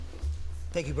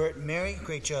Thank you, Bert and Mary.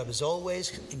 Great job as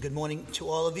always. And good morning to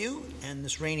all of you. And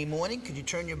this rainy morning, could you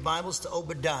turn your Bibles to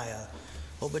Obadiah?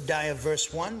 Obadiah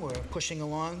verse 1. We're pushing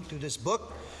along through this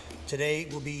book. Today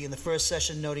we'll be in the first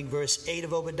session noting verse 8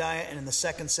 of Obadiah, and in the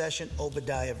second session,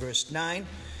 Obadiah verse 9.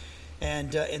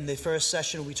 And in the first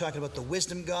session, we'll be talking about the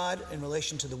wisdom God in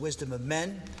relation to the wisdom of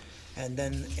men. And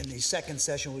then in the second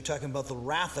session, we'll be talking about the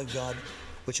wrath of God,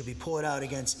 which will be poured out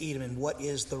against Edom, and what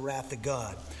is the wrath of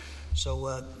God.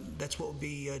 So that's what we'll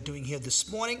be doing here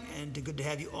this morning, and good to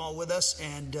have you all with us.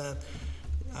 And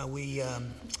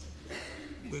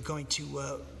we're going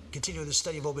to continue the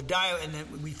study of Obadiah, and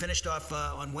then we finished off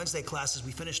on Wednesday classes.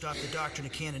 We finished off the doctrine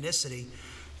of canonicity,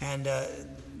 and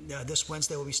this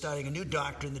Wednesday we'll be starting a new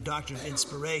doctrine, the doctrine of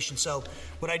inspiration. So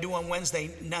what I do on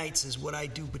Wednesday nights is what I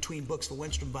do between books for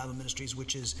Winstrom Bible Ministries,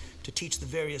 which is to teach the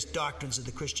various doctrines of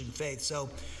the Christian faith. So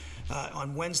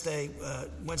on Wednesday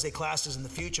classes in the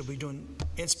future, we'll be doing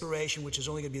inspiration, which is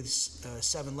only going to be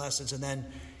 7 lessons, and then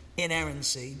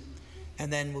inerrancy,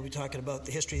 and then we'll be talking about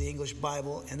the history of the English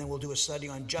Bible, and then we'll do a study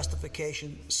on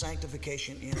justification,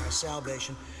 sanctification, and our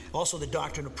salvation. Also, the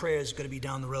doctrine of prayer is going to be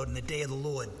down the road in the Day of the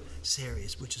Lord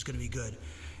series, which is going to be good.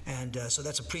 And so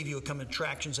that's a preview of coming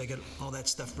attractions. I got all that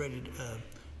stuff ready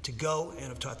to go,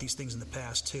 and I've taught these things in the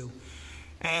past too.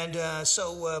 And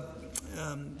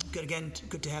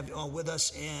good to have you all with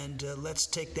us. And let's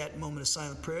take that moment of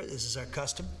silent prayer. This is our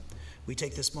custom. We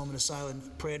take this moment of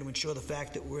silent prayer to ensure the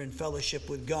fact that we're in fellowship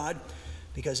with God,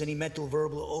 because any mental,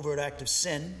 verbal, or overt act of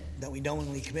sin that we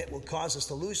knowingly commit will cause us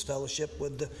to lose fellowship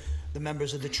with the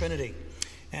members of the Trinity.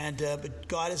 And but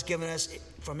God has given us,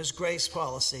 from His grace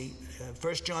policy,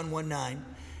 1 John 1:9,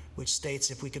 which states,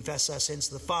 if we confess our sins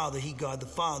to the Father, He, God the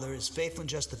Father, is faithful and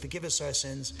just to forgive us our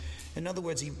sins. In other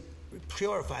words, He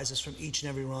purifies us from each and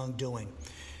every wrongdoing.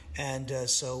 And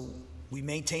so we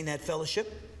maintain that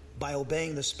fellowship by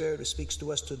obeying the Spirit who speaks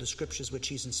to us through the Scriptures which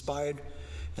He's inspired.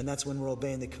 And that's when we're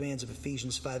obeying the commands of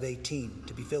Ephesians 5:18,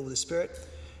 to be filled with the Spirit,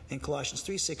 and Colossians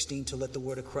 3:16, to let the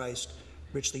word of Christ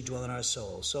richly dwell in our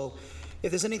souls. So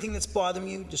if there's anything that's bothering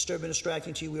you, disturbing,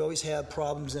 distracting to you, we always have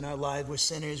problems in our life. We're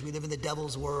sinners. We live in the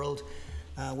devil's world.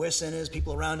 We're sinners.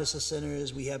 People around us are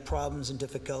sinners. We have problems and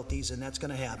difficulties, and that's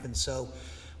going to happen. So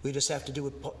we just have to do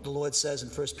what the Lord says in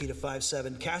 1 Peter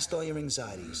 5:7, cast all your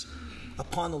anxieties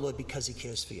upon the Lord because He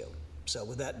cares for you. So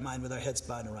with that in mind, with our heads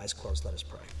bowed and our eyes closed, let us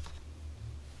pray.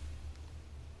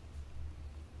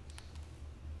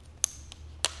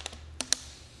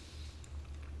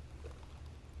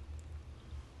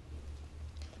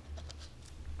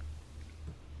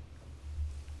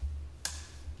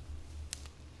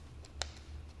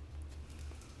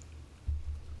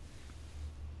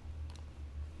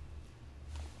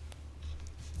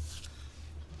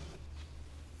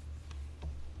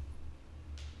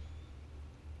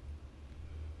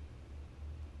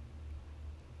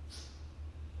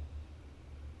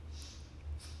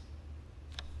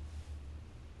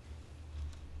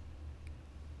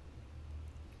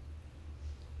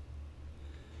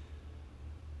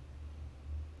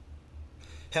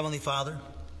 Heavenly Father,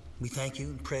 we thank you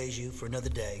and praise you for another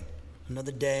day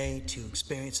to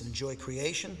experience and enjoy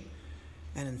creation,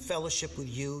 and in fellowship with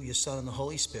you, your Son, and the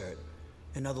Holy Spirit,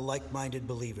 and other like-minded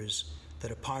believers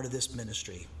that are part of this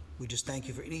ministry. We just thank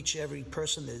you for each and every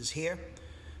person that is here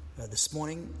this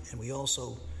morning, and we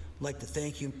also like to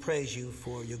thank you and praise you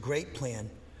for your great plan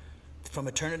from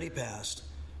eternity past,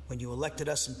 when you elected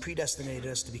us and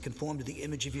predestinated us to be conformed to the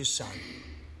image of your Son.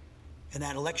 And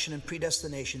that election and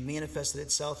predestination manifested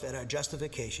itself at our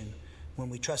justification when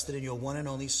we trusted in your one and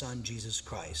only Son, Jesus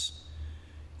Christ.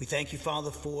 We thank you, Father,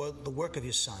 for the work of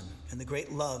your Son and the great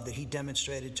love that He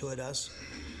demonstrated toward us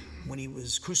when He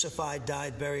was crucified,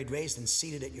 died, buried, raised, and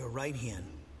seated at your right hand,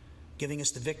 giving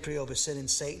us the victory over sin and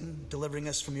Satan, delivering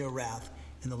us from your wrath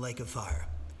in the lake of fire.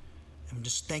 And we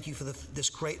just thank you for this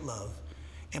great love.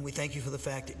 And we thank you for the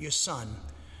fact that your Son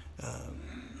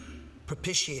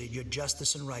propitiated your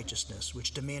justice and righteousness,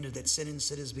 which demanded that sin and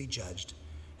sinners be judged.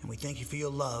 And we thank you for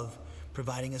your love,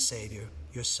 providing a Savior,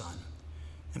 your Son.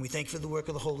 And we thank you for the work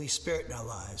of the Holy Spirit in our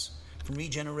lives, from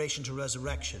regeneration to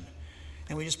resurrection.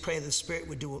 And we just pray that the Spirit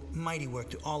would do a mighty work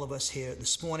to all of us here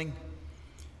this morning.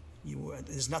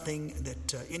 There's nothing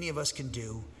that any of us can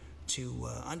do to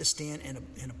understand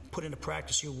and put into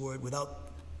practice your word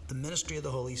without the ministry of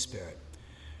the Holy Spirit.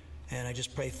 And I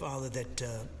just pray, Father, that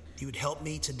you would help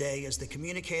me today as the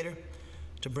communicator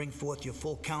to bring forth your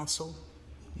full counsel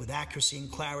with accuracy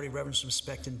and clarity, reverence,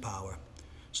 respect, and power,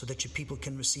 so that your people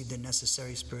can receive the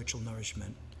necessary spiritual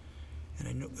nourishment. And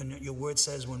I know your word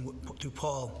says, through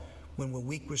Paul, when we're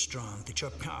weak, we're strong, that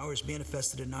your power is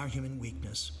manifested in our human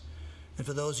weakness. And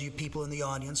for those of you people in the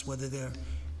audience, whether they're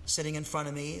sitting in front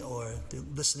of me or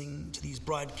listening to these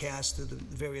broadcasts through the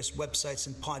various websites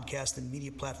and podcasts and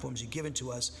media platforms you've given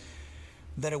to us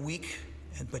that are weak,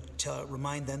 but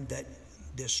remind them that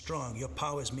they're strong. Your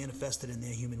power is manifested in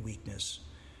their human weakness.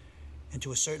 And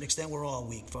to a certain extent, we're all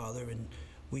weak, Father, and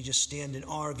we just stand in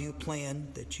awe of your plan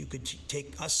that you could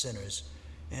take us sinners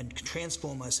and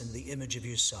transform us into the image of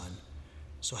your Son.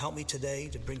 So help me today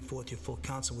to bring forth your full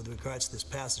counsel with regards to this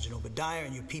passage in Obadiah,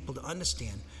 and your people to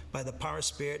understand by the power of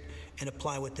Spirit and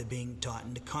apply what they're being taught,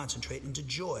 and to concentrate and to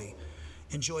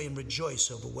enjoy and rejoice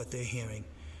over what they're hearing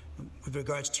with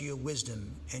regards to your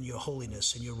wisdom and your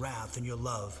holiness and your wrath and your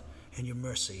love and your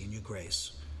mercy and your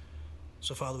grace.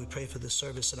 So, Father, we pray for this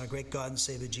service in our great God and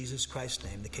Savior Jesus Christ's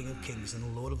name, the King of Kings and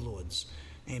the Lord of Lords.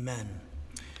 Amen.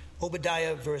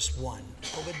 Obadiah verse 1.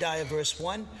 Obadiah verse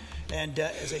 1. And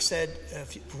as I said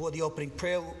before the opening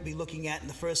prayer, we'll be looking at in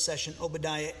the first session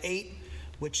Obadiah 8,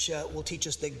 which will teach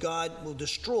us that God will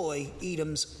destroy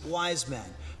Edom's wise men.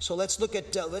 So let's look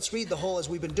at, let's read the whole as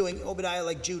we've been doing. Obadiah,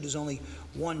 like Jude, is only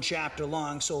one chapter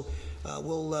long. So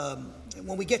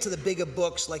when we get to the bigger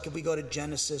books, like if we go to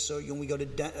Genesis or when we go to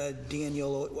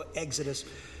Daniel or Exodus,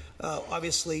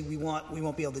 obviously we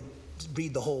won't be able to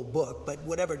read the whole book, but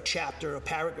whatever chapter or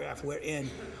paragraph we're in,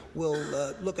 we'll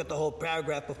look at the whole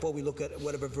paragraph before we look at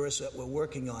whatever verse that we're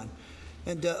working on.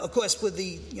 And of course, with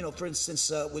for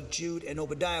instance, with Jude and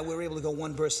Obadiah, we're able to go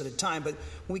one verse at a time. But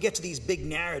when we get to these big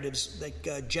narratives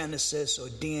like Genesis or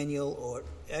Daniel or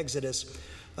Exodus,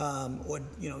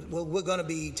 we're going to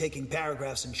be taking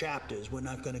paragraphs and chapters. We're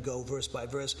not going to go verse by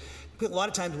verse. A lot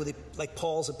of times with like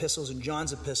Paul's epistles and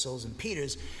John's epistles and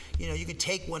Peter's, you can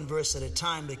take one verse at a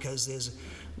time because there's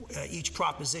each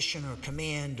proposition or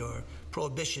command or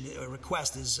prohibition or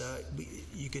request is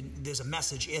there's a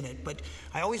message in it. But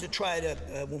I always try to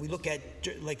when we look at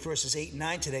like verses 8 and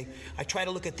 9 today, I try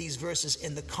to look at these verses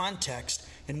in the context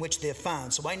in which they're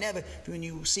found. So I never, when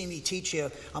you see me teach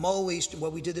here, I'm always,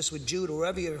 we did this with Jude or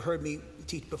wherever you heard me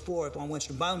teach before on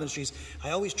Western Bible Ministries,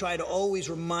 I always try to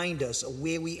remind us of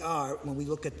where we are when we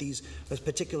look at this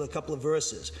particular couple of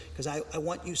verses, because I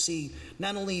want you to see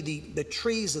not only the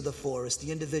trees of the forest,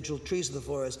 the individual trees of the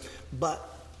forest,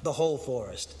 but the whole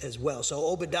forest as well. So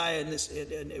Obadiah,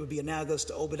 and it would be analogous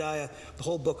to Obadiah, the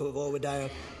whole book of Obadiah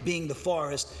being the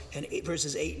forest, and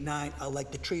verses 8 and 9 are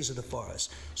like the trees of the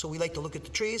forest. So we like to look at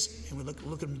the trees, and we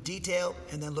look at them in detail,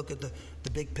 and then look at the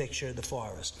big picture of the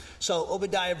forest. So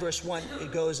Obadiah verse 1,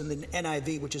 it goes in the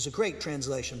NIV, which is a great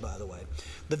translation, by the way.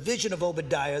 The vision of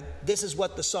Obadiah, this is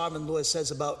what the sovereign Lord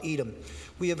says about Edom.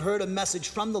 We have heard a message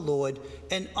from the Lord.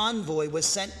 An envoy was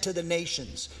sent to the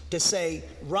nations to say,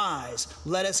 rise,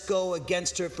 let us go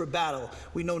against her for battle.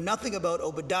 We know nothing about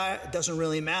Obadiah. It doesn't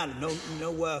really matter.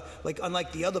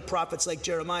 Unlike the other prophets like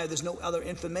Jeremiah, there's no other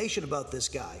information about this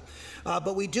guy.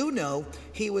 But we do know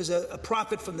he was a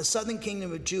prophet from the southern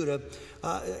kingdom of Judah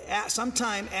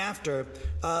sometime after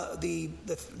the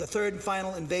third and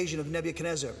final invasion of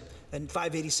Nebuchadnezzar in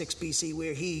 586 BC,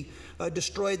 where he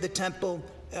destroyed the temple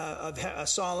of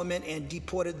Solomon and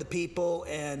deported the people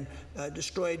and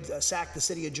sacked the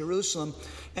city of Jerusalem.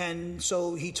 And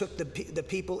so he took the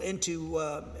people into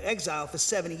exile for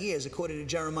 70 years, according to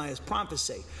Jeremiah's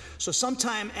prophecy. So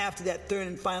sometime after that third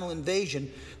and final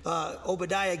invasion,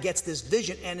 Obadiah gets this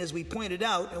vision. And as we pointed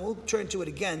out, and we'll turn to it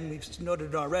again, we've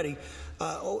noted it already,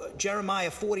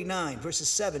 Jeremiah 49, verses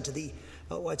 7 to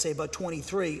I'd say about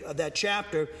 23 of that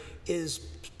chapter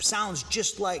sounds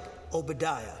just like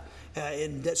Obadiah.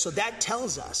 So that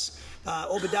tells us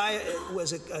Obadiah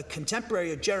was a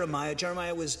contemporary of Jeremiah.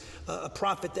 Jeremiah was a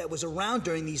prophet that was around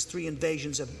during these three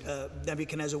invasions of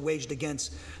Nebuchadnezzar waged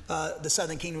against the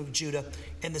southern kingdom of Judah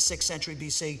in the 6th century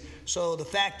BC. So the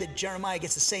fact that Jeremiah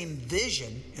gets the same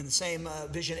vision and the same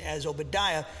vision as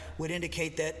Obadiah would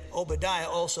indicate that Obadiah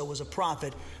also was a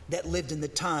prophet that lived in the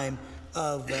time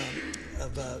of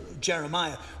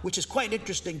Jeremiah, which is quite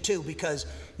interesting too, because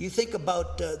you think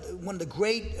about one of the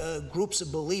great groups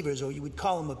of believers, or you would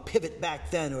call them a pivot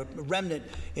back then, or a remnant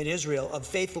in Israel of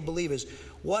faithful believers.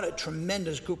 What a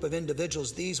tremendous group of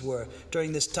individuals these were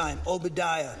during this time.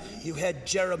 Obadiah, you had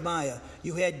Jeremiah,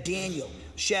 you had Daniel,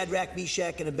 Shadrach,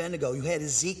 Meshach, and Abednego, you had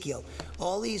Ezekiel.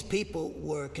 All these people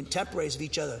were contemporaries of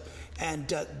each other, and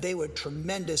they were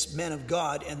tremendous men of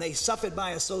God, and they suffered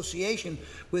by association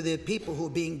with the people who were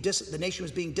the nation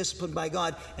was being disciplined by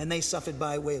God, and they suffered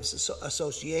by way of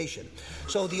association.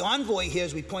 So the envoy here,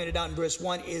 as we pointed out in verse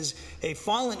 1, is a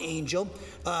fallen angel.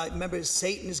 Remember,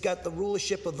 Satan has got the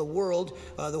rulership of the world.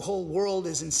 The whole world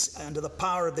is under the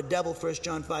power of the devil, 1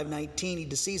 John 5:19. He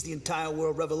deceives the entire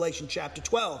world, Revelation chapter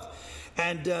 12.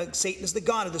 And Satan is the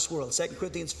god of this world, 2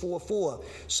 Corinthians 4:4.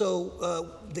 So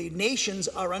the nations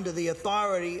are under the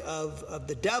authority of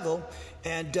the devil,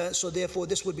 and so therefore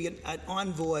this would be an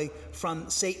envoy from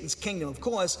Satan's kingdom. Of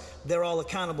course, they're all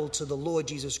accountable to the Lord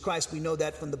Jesus Christ. We know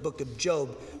that from the book of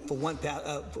Job, for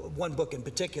one book in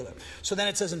particular. So then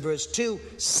it says in verse 2,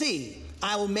 "See,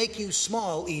 I will make you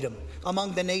small, Edom,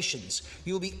 among the nations.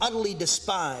 You will be utterly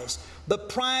despised. The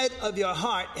pride of your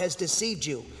heart has deceived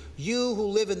you. You who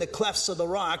live in the clefts of the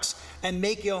rocks and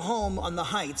make your home on the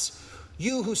heights.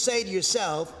 You who say to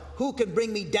yourself, who can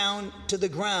bring me down to the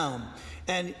ground?"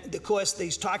 And of course,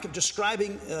 he's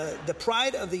describing the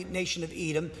pride of the nation of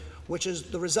Edom, which is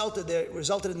the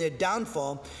resulted in their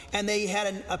downfall. And they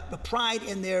had a pride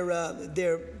in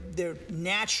their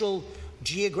natural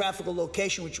geographical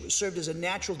location, which served as a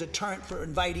natural deterrent for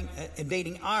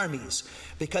invading armies,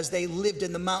 because they lived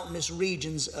in the mountainous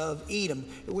regions of Edom,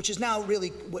 which is now really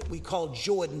what we call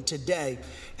Jordan today.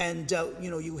 And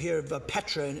you hear of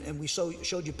Petra, and we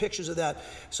showed you pictures of that.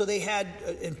 So they had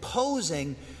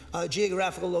imposing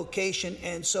geographical location,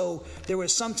 and so there were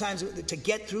sometimes, to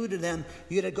get through to them,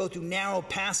 you had to go through narrow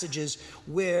passages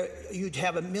where you'd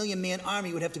have a 1,000,000-man army.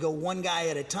 You would have to go one guy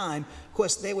at a time. Of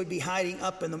course, they would be hiding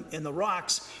up in the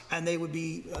rocks, and they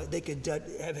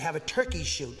could have a turkey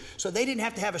shoot. So they didn't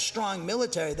have to have a strong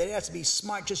military. They had to be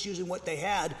smart, just using what they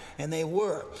had, and they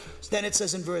were. So then it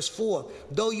says in verse 4,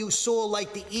 "Though you soar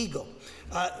like the eagle,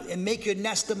 and make your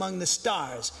nest among the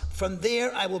stars, from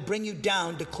there I will bring you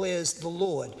down, declares the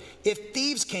Lord. If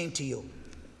thieves came to you,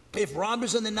 if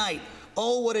robbers in the night,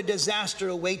 oh, what a disaster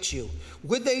awaits you.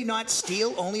 Would they not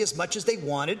steal only as much as they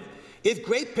wanted? If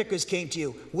grape pickers came to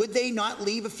you, would they not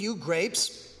leave a few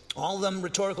grapes?" All of them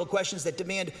rhetorical questions that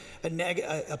demand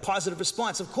a positive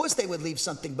response. Of course they would leave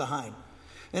something behind.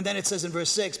 And then it says in verse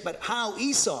 6, "But how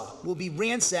Esau will be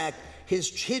ransacked, his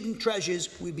hidden treasures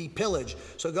will be pillaged."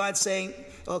 So God's saying,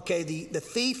 okay, the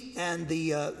thief and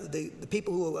the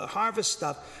people who harvest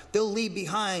stuff, they'll leave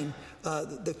behind,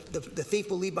 the thief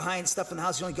will leave behind stuff in the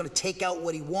house. He's only going to take out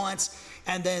what he wants.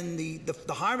 And then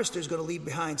the harvester is going to leave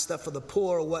behind stuff for the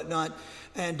poor or whatnot,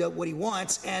 and what he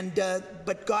wants.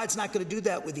 But God's not going to do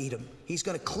that with Edom. He's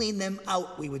going to clean them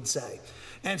out, we would say.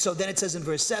 And so then it says in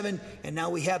verse 7, and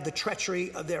now we have the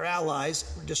treachery of their allies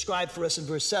described for us in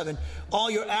verse 7.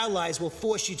 "All your allies will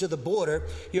force you to the border.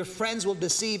 Your friends will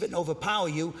deceive and overpower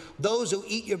you. Those who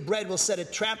eat your bread will set a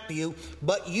trap for you,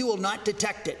 but you will not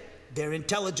detect it." Their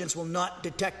intelligence will not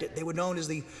detect it. They were known as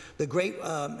the great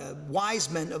wise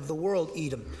men of the world,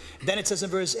 Edom. Then it says in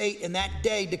verse 8, "In that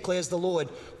day, declares the Lord,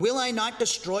 will I not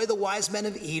destroy the wise men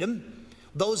of Edom,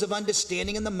 those of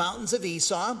understanding in the mountains of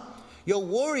Esau? Your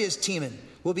warriors, Teman,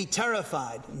 will be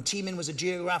terrified." And Teman was a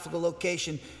geographical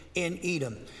location in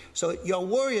Edom. "So your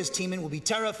warriors, Teman, will be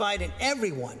terrified, and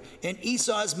everyone in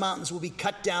Esau's mountains will be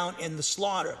cut down in the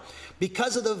slaughter.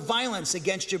 Because of the violence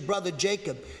against your brother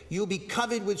Jacob, you will be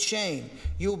covered with shame.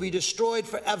 You will be destroyed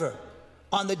forever.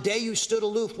 On the day you stood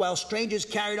aloof while strangers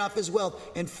carried off his wealth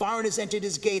and foreigners entered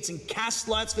his gates and cast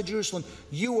lots for Jerusalem,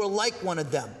 you were like one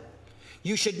of them.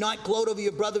 You should not gloat over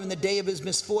your brother in the day of his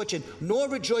misfortune, nor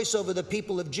rejoice over the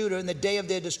people of Judah in the day of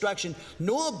their destruction,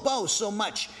 nor boast so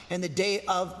much in the day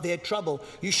of their trouble.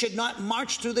 You should not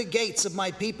march through the gates of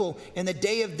my people in the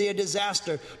day of their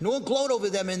disaster, nor gloat over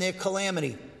them in their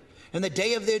calamity, in the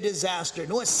day of their disaster,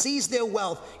 nor seize their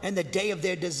wealth in the day of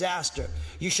their disaster.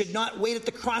 You should not wait at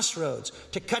the crossroads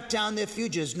to cut down their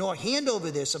fugitives, nor hand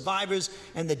over their survivors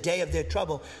in the day of their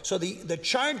trouble." So the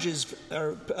charges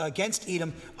against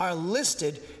Edom are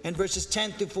listed in verses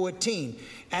 10 through 14.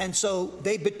 And so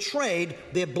they betrayed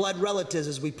their blood relatives,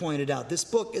 as we pointed out. This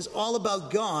book is all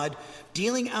about God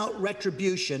dealing out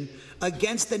retribution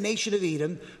against the nation of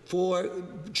Edom for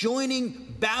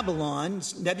joining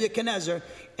Babylon's Nebuchadnezzar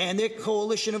and their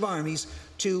coalition of armies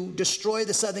to destroy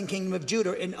the southern kingdom of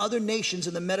Judah and other nations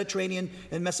in the Mediterranean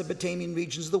and Mesopotamian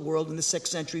regions of the world in the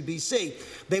 6th century BC.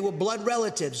 They were blood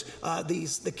relatives.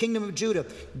 The kingdom of Judah,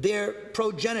 their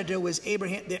progenitor was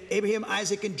Abraham,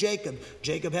 Isaac, and Jacob.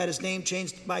 Jacob had his name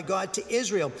changed by God to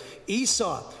Israel.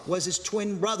 Esau was his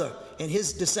twin brother, and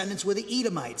his descendants were the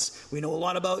Edomites. We know a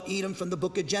lot about Edom from the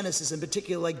book of Genesis, in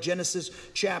particular like Genesis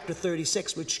chapter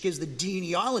 36, which gives the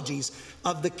genealogies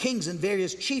of the kings and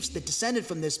various chiefs that descended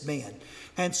from this man.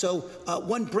 And so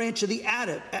one branch of the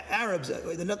Arabs,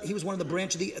 he was one of the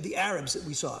branch of the Arabs that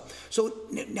we saw. So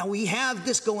now we have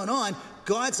this going on.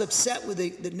 God's upset with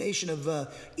the nation of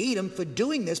Edom for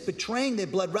doing this, betraying their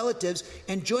blood relatives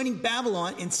and joining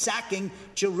Babylon in sacking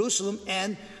Jerusalem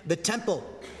and the temple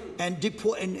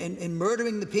and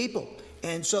murdering the people.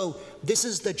 And so this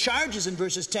is the charges in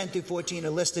verses 10 through 14 are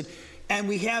listed. And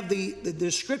we have the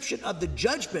description of the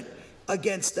judgment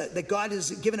against that God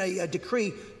has given a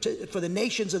decree for the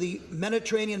nations of the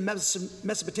Mediterranean,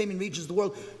 Mesopotamian regions of the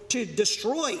world to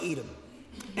destroy Edom.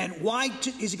 And why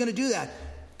is he going to do that?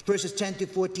 Verses 10 to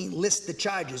 14 list the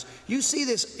charges. You see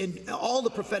this in all the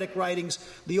prophetic writings,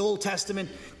 the Old Testament.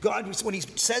 God, when he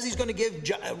says he's going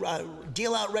to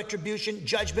deal out retribution,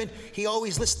 judgment, he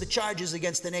always lists the charges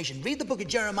against the nation. Read the book of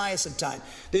Jeremiah sometime.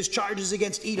 There's charges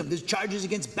against Edom. There's charges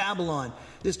against Babylon.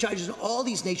 There's charges in all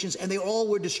these nations, and they all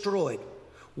were destroyed.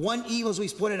 One evil, as we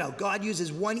pointed out, God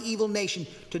uses one evil nation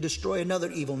to destroy another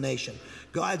evil nation.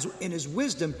 God, in his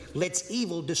wisdom, lets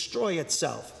evil destroy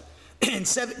itself. And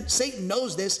Satan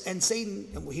knows this, and Satan,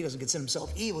 well, he doesn't consider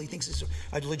himself evil. He thinks it's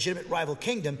a legitimate rival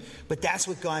kingdom, but that's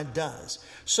what God does.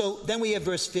 So then we have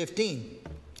verse 15.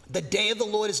 The day of the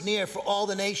Lord is near for all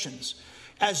the nations.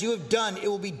 As you have done, it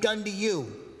will be done to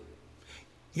you.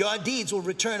 Your deeds will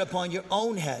return upon your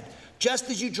own head. Just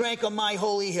as you drank on my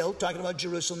holy hill, talking about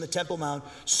Jerusalem, the Temple Mount,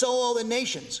 so all the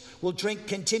nations will drink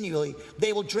continually.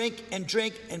 They will drink and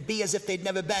be as if they'd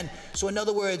never been. So in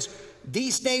other words,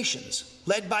 these nations,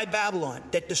 led by Babylon,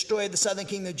 that destroyed the southern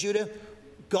kingdom of Judah,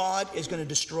 God is going to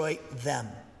destroy them,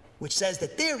 which says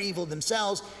that they're evil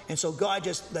themselves. And so God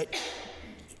just let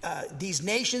these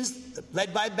nations,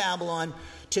 led by Babylon,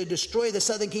 to destroy the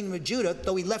southern kingdom of Judah,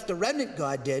 though he left a remnant,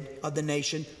 God did, of the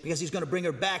nation, because he's going to bring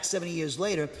her back 70 years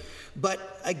later.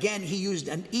 But again, he used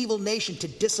an evil nation to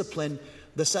discipline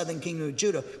the southern kingdom of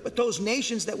Judah. But those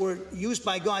nations that were used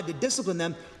by God to discipline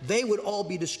them, they would all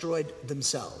be destroyed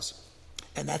themselves.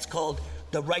 And that's called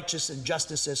the righteous and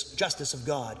justice of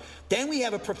God. Then we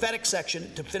have a prophetic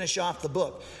section to finish off the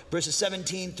book, verses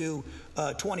 17 through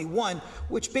 21,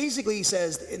 which basically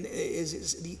says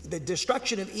is the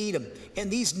destruction of Edom and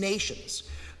these nations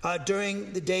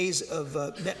during the days of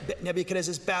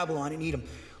Nebuchadnezzar's Babylon and Edom.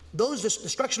 The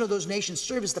destruction of those nations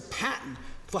serve as the pattern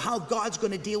for how God's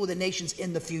going to deal with the nations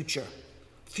in the future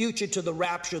to the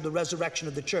rapture, the resurrection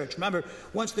of the church. Remember,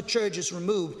 once the church is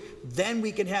removed, then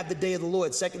we can have the day of the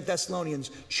Lord. 2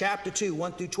 Thessalonians chapter 2,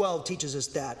 1 through 12 teaches us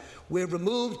that. We're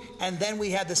removed, and then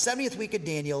we have the 70th week of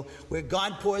Daniel, where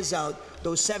God pours out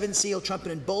those 7 seal,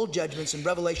 trumpet, and bowl judgments in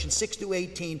Revelation 6 through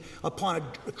 18 upon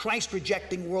a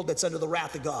Christ-rejecting world that's under the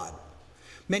wrath of God.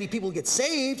 Many people get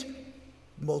saved,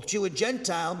 both Jew and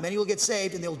Gentile. Many will get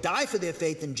saved, and they'll die for their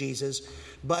faith in Jesus.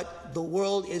 But the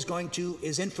world is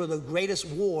in for the greatest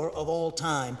war of all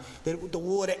time, the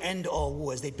war to end all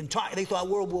wars. They thought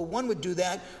World War I would do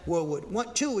that, World War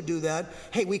II would do that.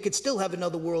 Hey, we could still have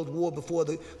another world war before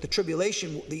the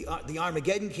tribulation, the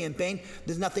Armageddon campaign.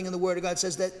 There's nothing in the Word of God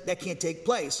says that can't take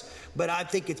place. But I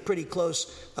think it's pretty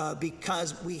close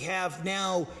because we have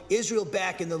now Israel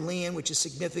back in the land, which is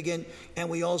significant, and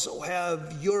we also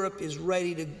have Europe is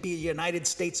ready to be the United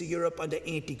States of Europe under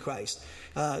Antichrist.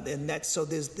 And that's so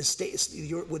there's the states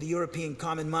with the European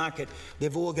Common Market,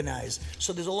 they've organized.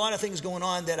 So there's a lot of things going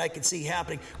on that I can see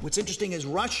happening. What's interesting is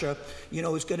Russia,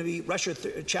 is going to be Russia,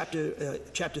 chapter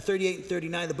 38 and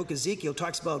 39 of the book of Ezekiel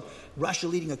talks about Russia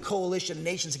leading a coalition of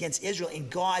nations against Israel and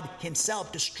God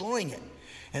himself destroying it.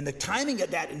 And the timing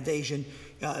of that invasion,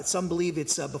 some believe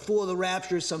it's before the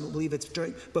rapture, some believe it's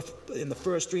in the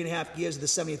first 3.5 years of the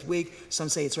 70th week, some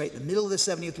say it's right in the middle of the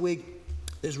 70th week.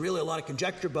 There's really a lot of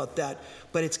conjecture about that,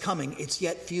 but it's coming. It's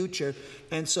yet future.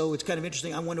 And so it's kind of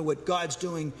interesting. I wonder what God's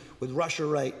doing with Russia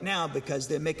right now because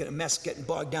they're making a mess getting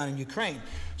bogged down in Ukraine.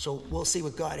 So we'll see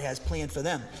what God has planned for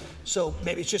them. So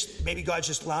maybe God's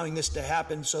just allowing this to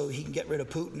happen so he can get rid of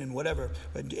Putin and whatever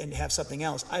and have something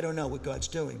else. I don't know what God's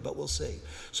doing, but we'll see.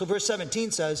 So verse 17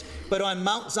 says, "But on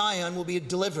Mount Zion will be a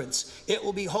deliverance. It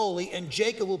will be holy, and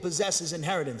Jacob will possess his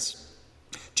inheritance.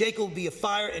 Jacob will be a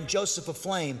fire and Joseph a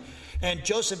flame." And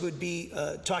Joseph would be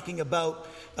talking about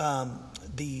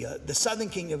the southern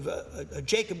king of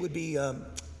Jacob would be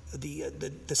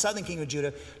the southern king of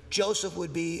Judah. Joseph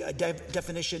would be a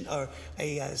definition or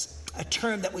a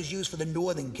term that was used for the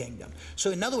northern kingdom.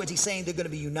 So in other words, he's saying they're going to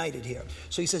be united here.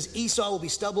 So he says Esau will be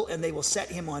stubble and they will set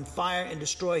him on fire and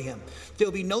destroy him. There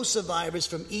will be no survivors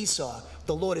from Esau.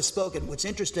 The Lord has spoken. What's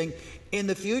interesting, in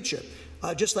the future,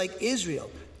 just like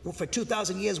Israel, for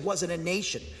 2,000 years wasn't a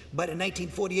nation, but in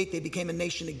 1948 they became a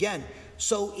nation again.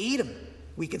 So Edom,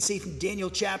 we can see from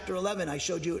Daniel chapter 11, I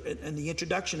showed you in the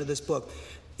introduction of this book,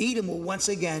 Edom will once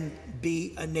again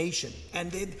be a nation.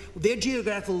 And their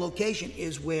geographical location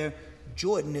is where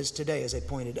Jordan is today, as I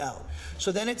pointed out.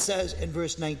 So then it says in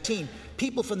verse 19,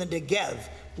 people from the Negev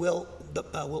will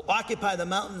occupy the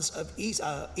mountains of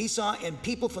Esau, and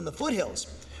people from the foothills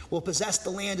will possess the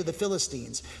land of the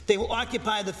Philistines. They will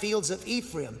occupy the fields of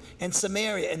Ephraim, and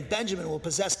Samaria and Benjamin will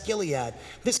possess Gilead.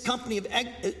 This company of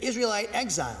Israelite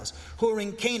exiles who are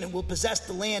in Canaan will possess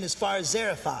the land as far as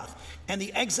Zarephath, and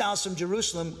the exiles from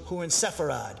Jerusalem who are in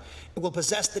Sepharad will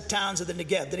possess the towns of the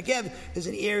Negev. The Negev is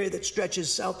an area that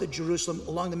stretches south of Jerusalem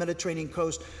along the Mediterranean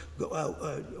coast,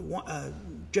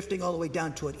 drifting all the way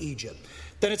down toward Egypt.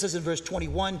 Then it says in verse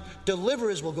 21,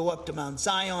 deliverers will go up to Mount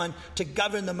Zion to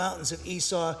govern the mountains of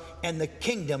Esau, and the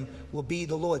kingdom will be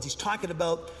the Lord's. He's talking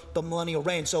about the millennial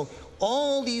reign. So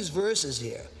all these verses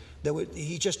here that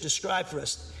he just described for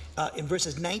us in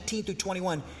verses 19 through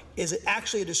 21 is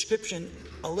actually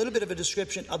a little bit of a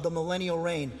description of the millennial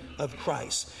reign of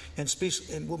Christ. And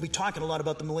we'll be talking a lot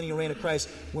about the millennial reign of Christ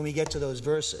when we get to those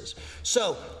verses.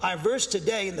 So our verse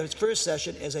today in the first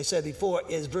session, as I said before,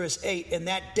 is verse 8. In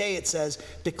that day it says,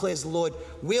 declares the Lord,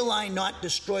 will I not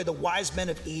destroy the wise men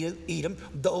of Edom,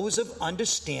 those of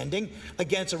understanding?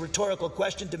 Again, it's a rhetorical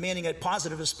question demanding a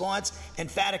positive response,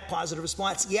 emphatic positive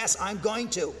response. Yes, I'm going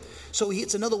to. So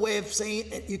it's another way of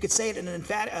saying, you could say it in an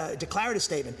declarative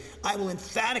statement. I will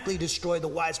emphatically destroy the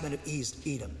wise men of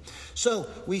Edom. So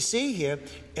we see here,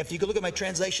 if you could look at my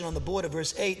translation on the board of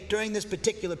verse 8, during this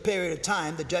particular period of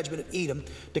time, the judgment of Edom,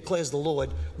 declares the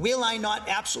Lord, will I not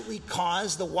absolutely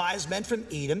cause the wise men from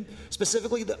Edom,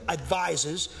 specifically the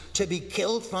advisors, to be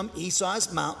killed from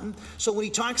Esau's mountain? So when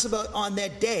he talks about on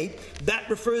that day, that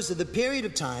refers to the period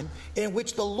of time in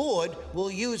which the Lord will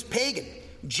use pagan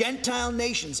Gentile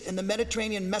nations in the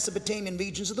Mediterranean, Mesopotamian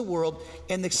regions of the world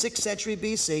in the 6th century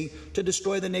BC to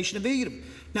destroy the nation of Edom.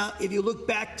 Now, if you look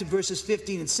back to verses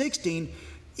 15 and 16,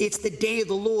 it's the day of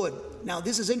the Lord. Now,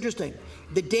 this is interesting.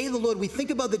 The day of the Lord, we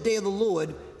think about the day of the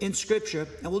Lord in Scripture,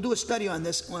 and we'll do a study on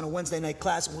this on a Wednesday night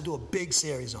class, and we'll do a big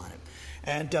series on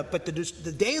it. But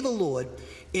the day of the Lord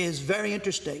is very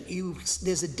interesting.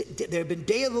 There have been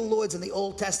day of the Lords in the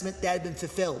Old Testament that have been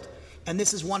fulfilled, and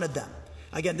this is one of them.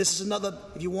 Again, this is another,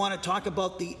 if you want to talk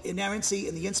about the inerrancy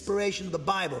and the inspiration of the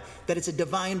Bible, that it's a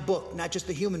divine book, not just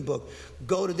a human book,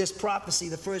 go to this prophecy.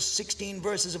 The first 16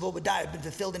 verses of Obadiah have been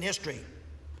fulfilled in history.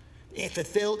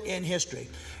 Fulfilled in history.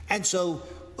 And so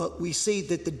we see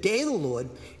that the day of the Lord,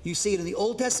 you see it in the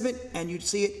Old Testament, and you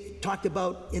see it talked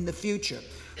about in the future.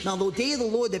 Now, the day of the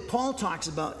Lord that Paul talks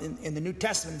about in the New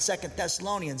Testament in 2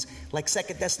 Thessalonians, like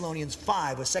 2 Thessalonians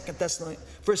 5 or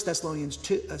 1 Thessalonians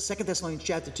 2, 2 Thessalonians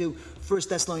chapter 2, 1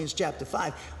 Thessalonians chapter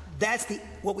 5, that's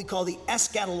what we call the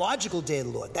eschatological day of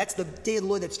the Lord. That's the day of the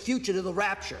Lord that's future to the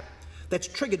rapture, that's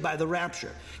triggered by the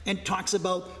rapture, and talks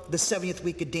about the 70th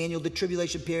week of Daniel, the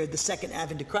tribulation period, the second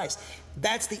advent of Christ.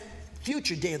 That's the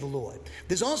future day of the Lord.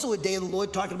 There's also a day of the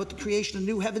Lord talking about the creation of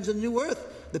new heavens and new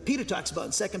earth that Peter talks about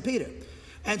in 2 Peter.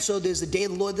 And so there's the day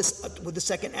of the Lord with the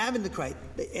second advent of Christ,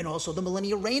 and also the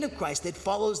millennial reign of Christ that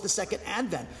follows the second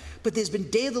advent. But there's been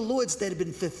day of the Lords that have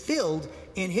been fulfilled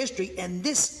in history, and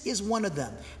this is one of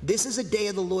them. This is a day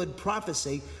of the Lord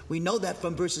prophecy. We know that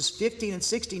from verses 15 and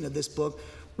 16 of this book,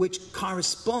 which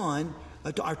correspond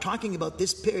are talking about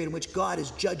this period in which God is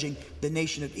judging the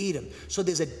nation of Edom. So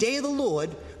there's a day of the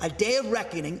Lord, a day of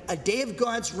reckoning, a day of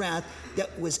God's wrath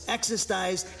that was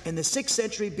exercised in the 6th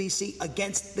century BC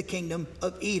against the kingdom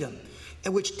of Edom,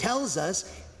 and which tells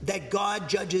us that God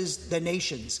judges the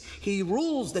nations. He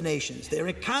rules the nations. They're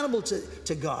accountable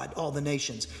to God, all the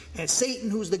nations. And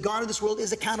Satan, who's the god of this world,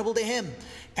 is accountable to him.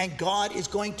 And God is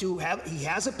going to he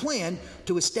has a plan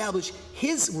to establish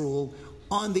his rule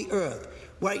on the earth.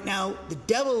 Right now, the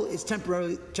devil is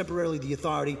temporarily the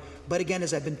authority, but again,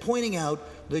 as I've been pointing out,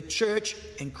 the church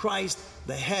and Christ,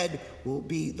 the head, will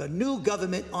be the new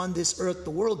government on this earth,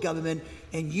 the world government,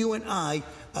 and you and I,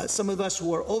 some of us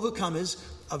who are overcomers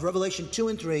of Revelation 2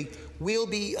 and 3, will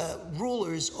be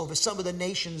rulers over some of the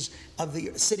nations of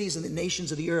the cities and the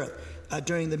nations of the earth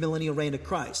during the millennial reign of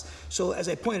Christ. So as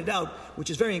I pointed out, which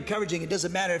is very encouraging, it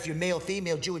doesn't matter if you're male,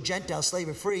 female, Jew or Gentile, slave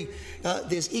or free,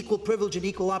 there's equal privilege and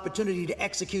equal opportunity to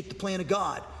execute the plan of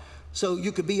God. So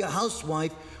you could be a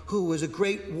housewife who was a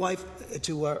great wife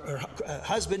to her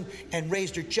husband and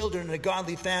raised her children in a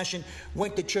godly fashion,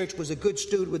 went to church, was a good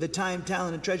steward with the time,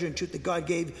 talent, and treasure and truth that God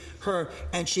gave her,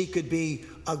 and she could be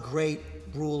a great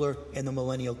ruler in the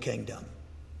millennial kingdom.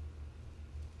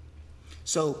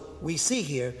 So we see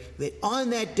here that on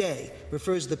that day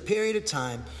refers to the period of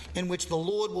time in which the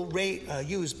Lord will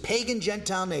use pagan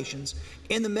Gentile nations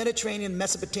in the Mediterranean,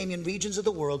 Mesopotamian regions of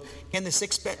the world in the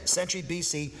 6th century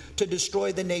BC to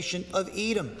destroy the nation of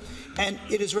Edom. And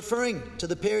it is referring to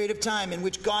the period of time in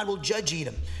which God will judge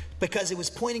Edom, because it was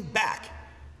pointing back.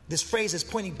 This phrase is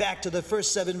pointing back to the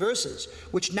first 7 verses,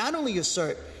 which not only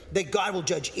assert that God will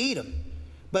judge Edom,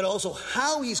 but also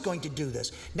how he's going to do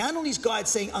this. Not only is God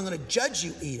saying, I'm going to judge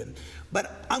you, Edom,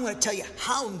 but I'm going to tell you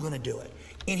how I'm going to do it.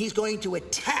 And he's going to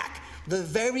attack the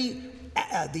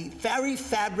very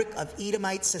fabric of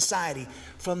Edomite society,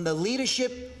 from the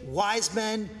leadership, wise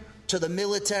men, to the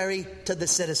military, to the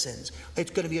citizens.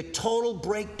 It's going to be a total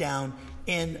breakdown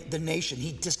in the nation.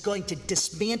 He's just going to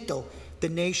dismantle the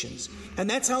nations. And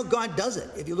that's how God does it.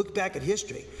 If you look back at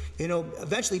history,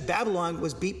 eventually Babylon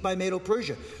was beat by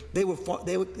Medo-Persia. They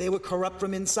were corrupt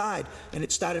from inside, and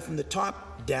it started from the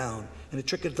top down, and it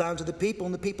trickled down to the people,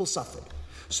 and the people suffered.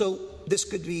 So this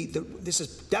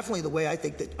is definitely the way I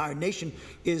think that our nation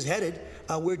is headed.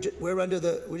 We're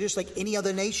just like any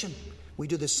other nation. We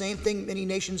do the same thing many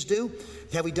nations do.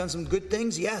 Have we done some good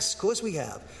things? Yes, of course we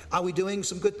have. Are we doing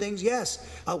some good things? Yes.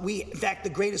 In fact, the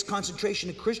greatest concentration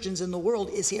of Christians in the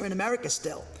world is here in America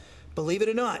still. Believe it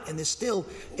or not. And there's still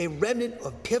a remnant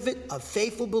of pivot of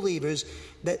faithful believers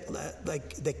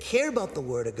that care about the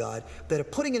Word of God, that are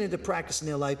putting it into practice in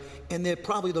their life, and they're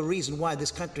probably the reason why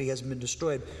this country has been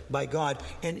destroyed by God.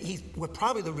 And we're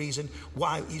probably the reason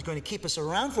why he's going to keep us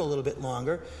around for a little bit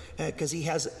longer, because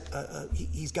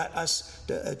he's got us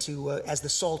as the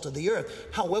salt of the earth.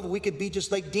 However, we could be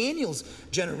just like Daniel's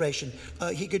generation.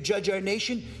 He could judge our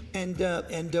nation, and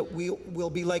we'll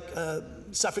be like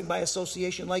suffering by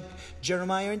association like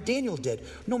Jeremiah and Daniel did.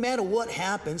 No matter what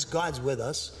happens, God's with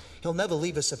us. He'll never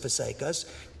leave us or forsake us.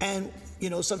 And,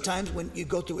 sometimes when you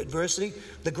go through adversity,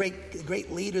 the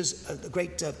great leaders, the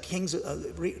great kings,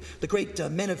 the great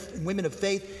men and women of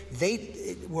faith,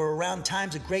 they were around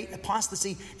times of great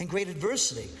apostasy and great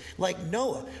adversity. Like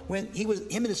Noah, when him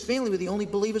and his family were the only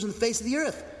believers on the face of the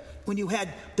earth, when you had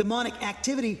demonic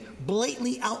activity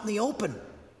blatantly out in the open.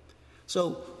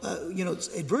 So,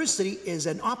 adversity is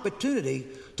an opportunity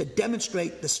to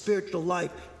demonstrate the spiritual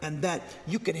life, and that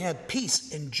you can have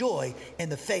peace and joy in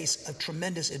the face of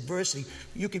tremendous adversity.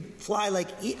 You can fly like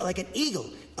an eagle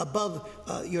above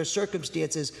your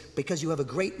circumstances, because you have a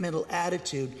great mental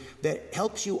attitude that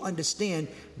helps you understand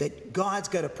that God's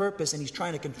got a purpose, and he's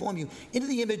trying to conform you into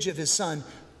the image of his Son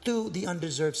through the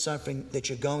undeserved suffering that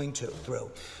you're going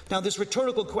through. Now, this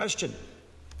rhetorical question,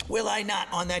 will I not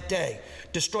on that day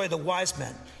destroy the wise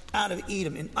men out of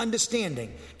Edom and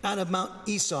understanding out of Mount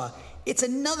Esau? It's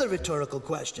another rhetorical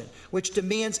question which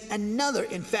demands another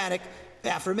emphatic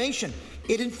affirmation.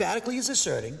 It emphatically is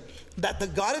asserting that the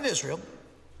God of Israel,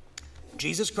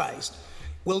 Jesus Christ,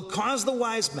 will cause the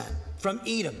wise men from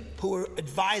Edom, who were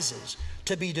advisors,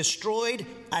 to be destroyed,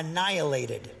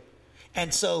 annihilated.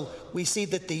 And so we see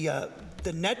that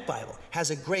the Net Bible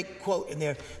has a great quote in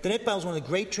there. The Net Bible is one of the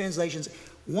great translations.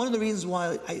 One of the reasons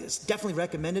why I definitely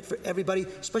recommend it for everybody,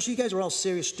 especially you guys are all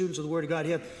serious students of the Word of God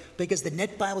here, because the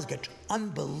Net Bible's got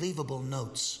unbelievable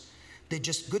notes. They're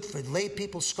just good for lay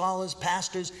people, scholars,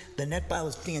 pastors. The Net Bible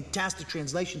is fantastic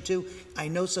translation too. I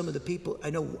know some of the people. I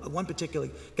know one particular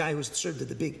guy who's served as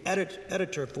the big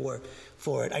editor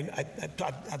for it.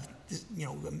 I've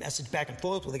messaged back and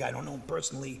forth with the guy. I don't know him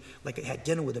personally, like I had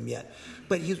dinner with him yet.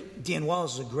 But Dan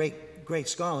Wallace is a great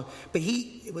scholar, but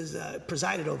he was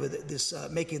presided over this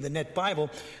making of the Net Bible.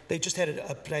 They just had an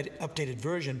updated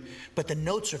version, but the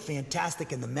notes are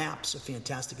fantastic and the maps are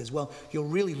fantastic as well. You'll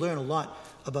really learn a lot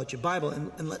about your Bible, and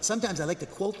sometimes I like to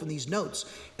quote from these notes,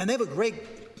 and they have a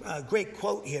great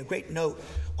quote here, great note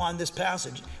on this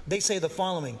passage. They say the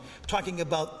following, talking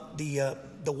about the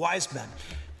wise men.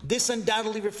 This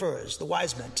undoubtedly refers, the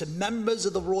wise men, to members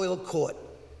of the royal court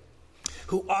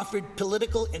who offered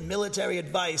political and military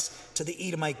advice to the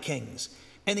Edomite kings.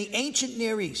 In the ancient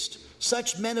Near East,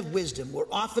 such men of wisdom were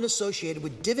often associated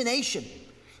with divination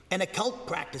and occult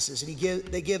practices. And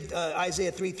they give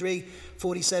Isaiah 3:3,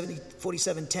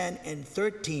 47:10, and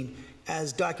 13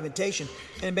 as documentation.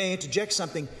 And may I interject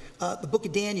something? The book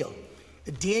of Daniel.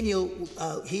 Daniel,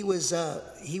 he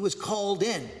was called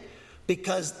in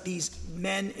because these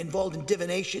men involved in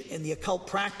divination and the occult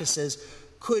practices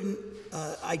couldn't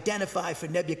identify for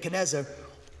Nebuchadnezzar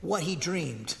what he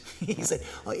dreamed. He said,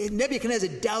 Nebuchadnezzar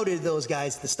doubted those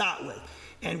guys to start with,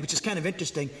 and which is kind of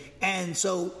interesting. And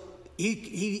so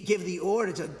he gave the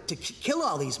order to kill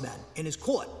all these men in his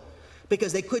court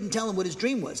because they couldn't tell him what his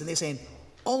dream was. And they're saying,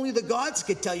 only the gods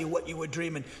could tell you what you were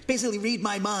dreaming. Basically, read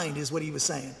my mind is what he was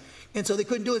saying. And so they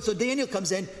couldn't do it. So Daniel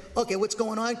comes in, okay, what's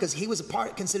going on? Because he was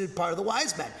considered part of the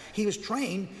wise men. He was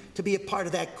trained to be a part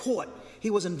of that court. He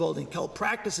was involved in occult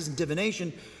practices and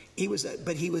divination.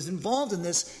 But he was involved in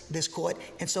this court,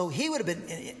 and so he would have been,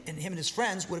 and him and his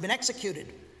friends would have been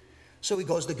executed. So he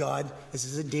goes to God. This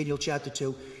is in Daniel chapter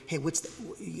 2. Hey,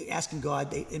 asking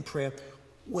God in prayer,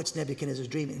 what's Nebuchadnezzar's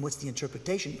dream and what's the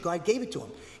interpretation? God gave it to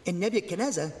him, and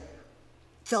Nebuchadnezzar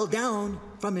fell down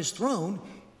from his throne,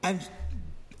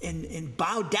 and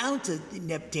bowed down to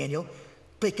Daniel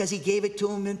because he gave it to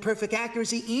him in perfect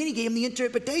accuracy, and he gave him the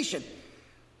interpretation,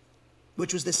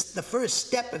 which was the first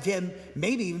step of him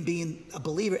maybe even being a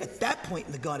believer at that point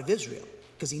in the God of Israel,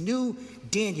 because he knew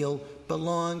Daniel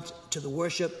belonged to the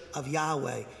worship of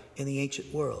Yahweh in the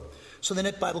ancient world. So then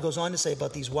the Bible goes on to say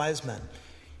about these wise men.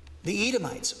 The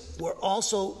Edomites were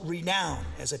also renowned,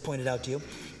 as I pointed out to you,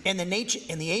 in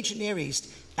the ancient Near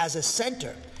East as a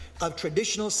center of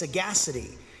traditional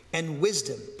sagacity and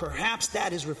wisdom. Perhaps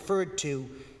that is referred to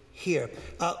here.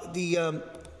 The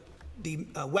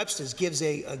Webster's gives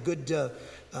a good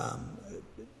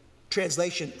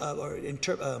translation or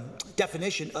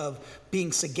definition of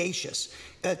being sagacious.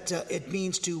 It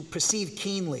means to perceive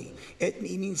keenly. It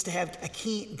means to have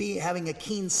having a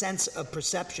keen sense of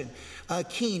perception, a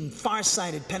keen,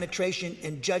 far-sighted penetration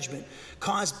and judgment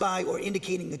caused by or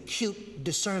indicating acute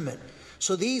discernment.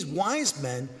 So these wise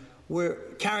men were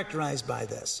characterized by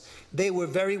this. They were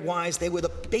very wise. They were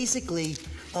basically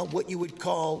what you would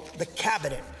call the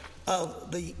cabinet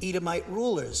of the Edomite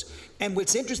rulers. And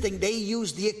what's interesting, they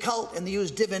used the occult and they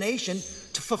used divination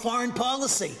for foreign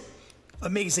policy,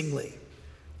 amazingly.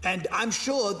 And I'm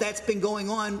sure that's been going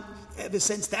on ever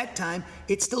since that time.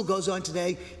 It still goes on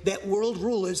today that world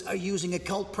rulers are using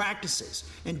occult practices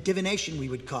and divination, we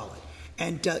would call it.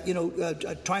 And,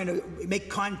 trying to make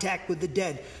contact with the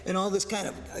dead and all this kind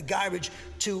of garbage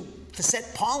to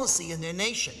set policy in their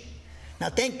nation. Now,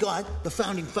 thank God, the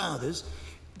Founding Fathers,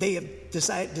 they have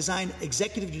designed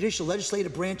executive, judicial,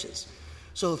 legislative branches.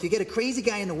 So if you get a crazy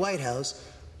guy in the White House,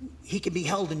 he can be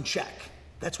held in check.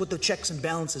 That's what the checks and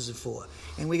balances are for.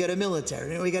 And we got a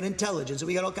military, and we got intelligence, and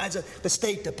we got all kinds of the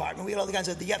State Department, we got all kinds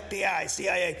of the FBI,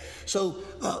 CIA. So,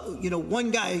 one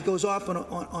guy goes off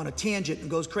on a tangent and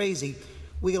goes crazy.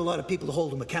 We got a lot of people to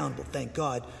hold him accountable, thank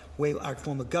God, the way our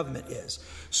form of government is.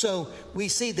 So we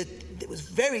see that it was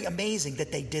very amazing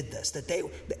that they did this, that they,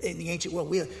 in the ancient world,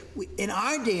 we in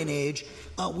our day and age,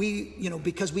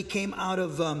 because we came out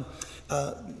of, I'm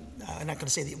not going to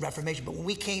say the Reformation, but when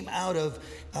we came out of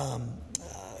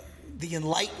the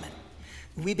Enlightenment,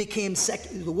 we became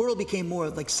the world became more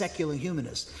like secular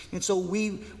humanists, and so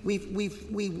we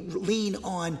lean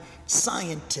on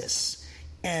scientists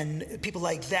and people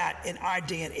like that in our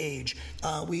day and age.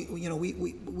 We lean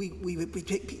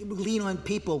on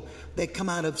people that come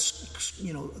out of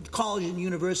colleges and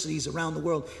universities around the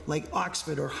world, like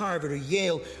Oxford or Harvard or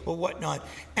Yale or whatnot,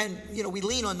 and we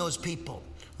lean on those people.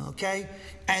 Okay?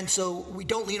 And so we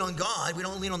don't lean on God. We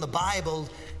don't lean on the Bible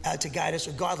to guide us,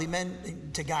 or godly men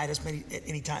to guide us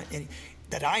any time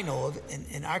that I know of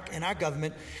in our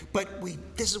government. But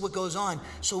this is what goes on.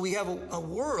 So we have a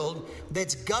world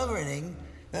that's governing.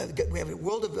 We have a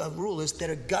world of rulers that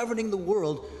are governing the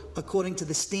world according to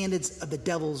the standards of the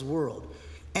devil's world.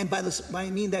 And by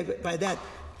that,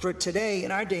 for today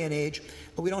in our day and age,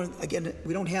 we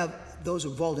don't have those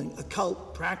involved in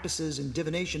occult practices and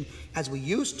divination as we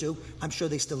used to. I'm sure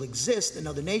they still exist in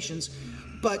other nations,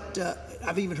 but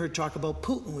I've even heard talk about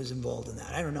Putin was involved in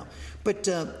that. I don't know, but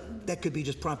that could be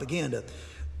just propaganda.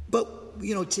 But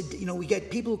we get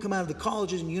people who come out of the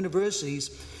colleges and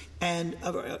universities and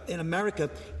in America,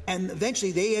 and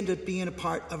eventually they end up being a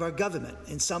part of our government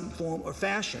in some form or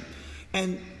fashion.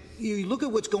 And you look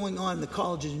at what's going on in the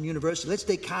colleges and universities. Let's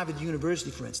take Harvard University,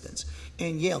 for instance,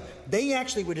 and Yale. They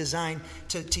actually were designed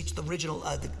to teach the original,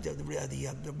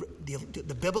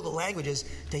 the biblical languages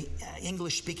to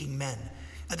English-speaking men.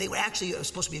 They were actually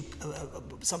supposed to be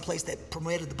someplace that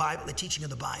promoted the Bible, the teaching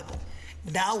of the Bible.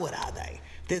 Now what are they?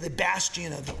 They're the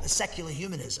bastion of secular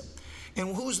humanism.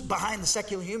 And who's behind the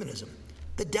secular humanism?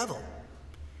 The devil.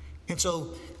 And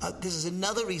so this is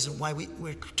another reason why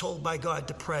we're told by God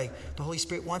to pray. The Holy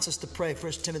Spirit wants us to pray,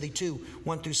 1 Timothy 2,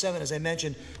 1-7, as I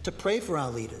mentioned, to pray for our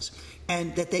leaders,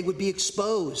 and that they would be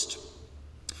exposed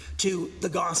to the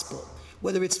gospel,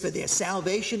 whether it's for their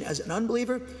salvation as an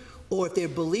unbeliever, or if they're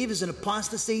believers in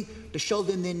apostasy, to show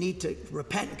them their need to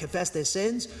repent and confess their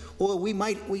sins. Or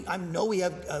I know we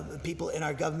have people in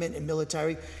our government and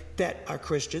military that are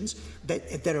Christians,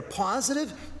 that are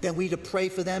positive, then we need to pray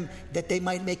for them that they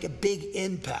might make a big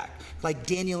impact, like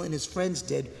Daniel and his friends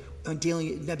did on dealing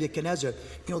with Nebuchadnezzar.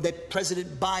 That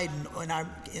President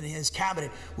Biden in his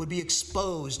cabinet would be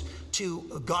exposed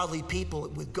to godly people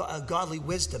with godly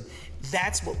wisdom.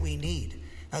 That's what we need.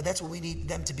 That's what we need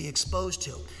them to be exposed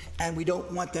to. And we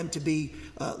don't want them to be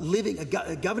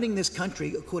governing this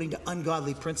country according to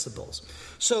ungodly principles.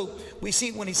 So we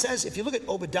see when he says, if you look at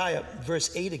Obadiah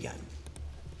verse 8 again,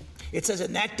 it says,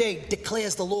 "In that day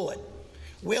declares the Lord,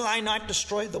 Will I not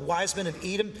destroy the wise men of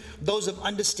Edom, those of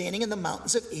understanding in the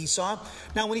mountains of Esau?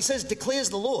 Now, when he says declares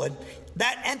the Lord,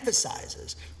 that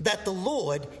emphasizes that the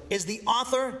Lord is the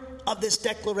author of this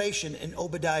declaration in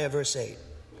Obadiah verse 8.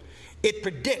 It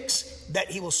predicts that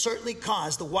he will certainly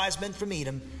cause the wise men from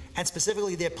Edom, and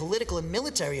specifically their political and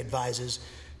military advisors,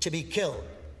 to be killed.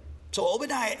 So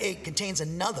Obadiah 8 contains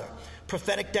another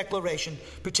prophetic declaration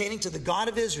pertaining to the God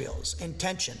of Israel's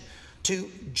intention to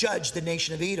judge the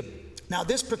nation of Edom. Now,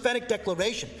 this prophetic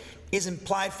declaration is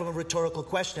implied from a rhetorical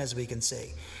question, as we can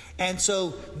see. And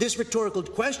so this rhetorical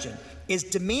question is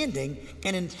demanding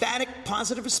an emphatic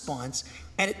positive response,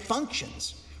 and it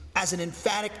functions as an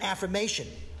emphatic affirmation,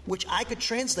 which I could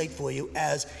translate for you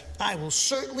as, I will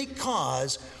certainly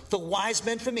cause the wise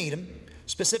men from Edom,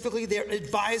 specifically their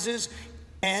advisors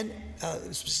and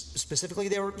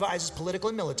political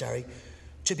and military,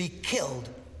 to be killed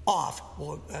off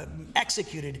or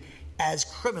executed as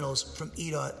criminals from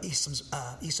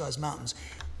Esau's mountains.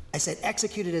 I said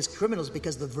executed as criminals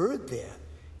because the verb there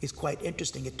is quite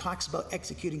interesting. It talks about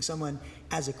executing someone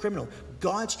as a criminal.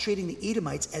 God's treating the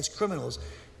Edomites as criminals,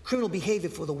 criminal behavior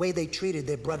for the way they treated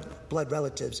their blood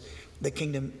relatives, the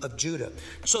kingdom of Judah.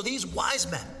 So these wise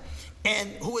men, and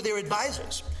who are their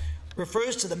advisors,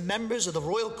 refers to the members of the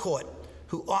royal court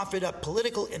who offered up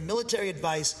political and military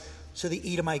advice to the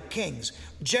Edomite kings.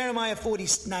 Jeremiah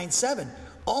 49:7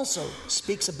 also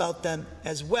speaks about them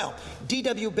as well.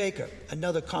 D.W. Baker,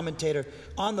 another commentator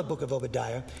on the book of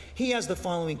Obadiah, he has the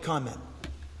following comment.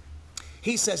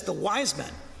 He says, the wise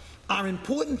men are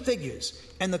important figures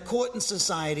in the court and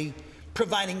society,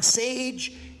 providing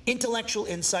sage, intellectual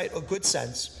insight or good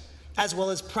sense, as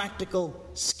well as practical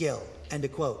skill. End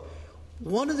of quote.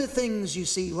 One of the things you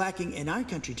see lacking in our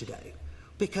country today,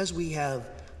 because we have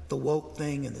the woke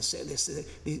thing and the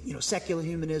secular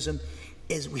humanism,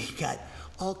 is we got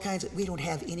all kinds of, we don't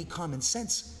have any common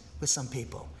sense with some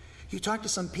people. You talk to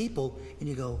some people and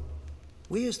you go,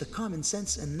 where's the common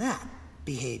sense in that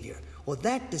behavior or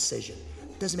that decision?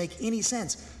 Doesn't make any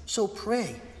sense. So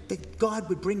pray that God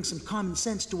would bring some common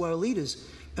sense to our leaders,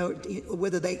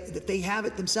 whether they have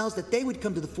it themselves, that they would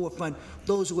come to the forefront,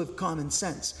 those who have common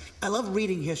sense. I love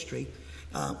reading history.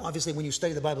 Obviously, when you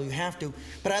study the Bible, you have to.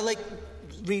 But I like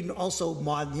reading also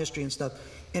modern history and stuff.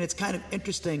 And it's kind of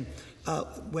interesting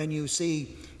when you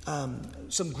see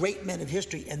some great men of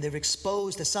history and they're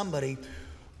exposed to somebody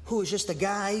who was just a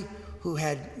guy who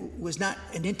was not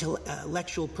an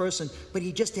intellectual person, but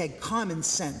he just had common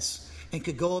sense and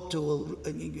could go up to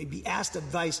be asked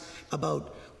advice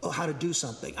about how to do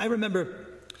something. I remember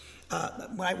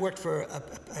when I worked for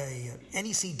a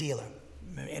NEC dealer.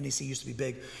 NEC used to be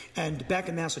big, and back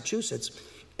in Massachusetts,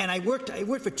 and I worked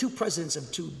for two presidents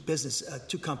of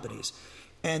two companies.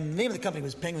 And the name of the company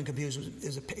was Penguin Computers.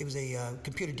 It was a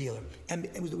computer dealer, and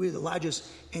we were the largest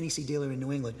NEC dealer in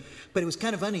New England. But it was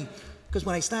kind of funny because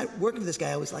when I started working with this guy,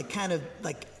 I was like kind of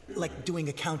like doing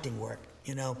accounting work.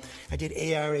 You know, I did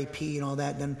ARAP and all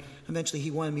that. And then eventually,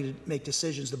 he wanted me to make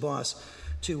decisions, the boss,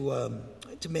 to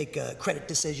make credit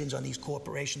decisions on these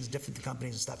corporations, different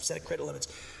companies and stuff, set credit limits.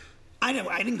 I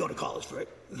didn't go to college for it,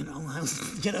 you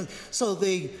know.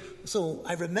 So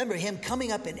I remember him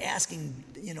coming up and asking,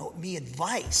 me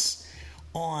advice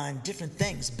on different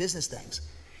things, business things,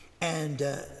 and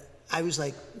I was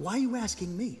like, "Why are you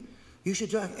asking me? You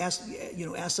should ask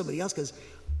somebody else." Because,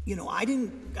 I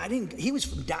didn't.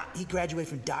 He graduated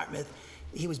from Dartmouth.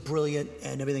 He was brilliant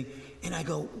and everything. And I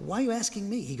go, "Why are you asking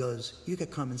me?" He goes, "You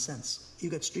got common sense. You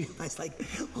got street." I was like,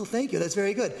 "Well, thank you. That's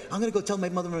very good. I'm going to go tell my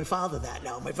mother and my father that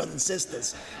now, my brothers and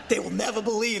sisters. They will never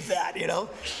believe that,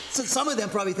 So some of them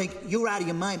probably think you're out of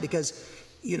your mind because,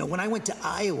 when I went to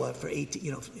Iowa for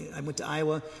 18, I went to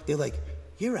Iowa, they're like,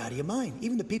 "You're out of your mind."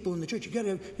 Even the people in the church,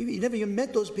 you never even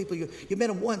met those people. You met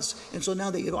them once, and so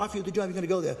now they offer you the job, you're going to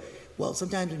go there. Well,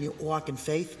 sometimes when you walk in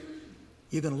faith,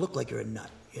 you're going to look like you're a nut,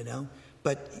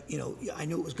 But, I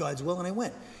knew it was God's will, and I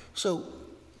went. So,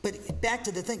 but back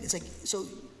to the thing, it's like, so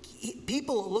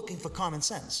people are looking for common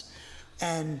sense.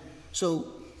 And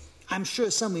so I'm sure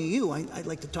some of you, I'd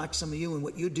like to talk to some of you and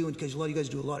what you're doing, because a lot of you guys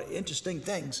do a lot of interesting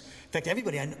things. In fact,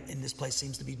 everybody in this place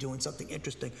seems to be doing something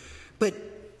interesting. But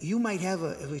you might have,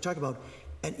 as we talk about,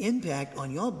 an impact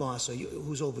on your boss or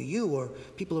who's over you or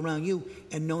people around you,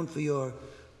 and known for your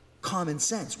common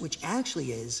sense, which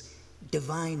actually is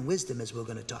divine wisdom, as we're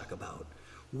going to talk about.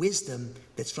 Wisdom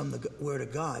that's from the Word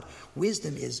of God.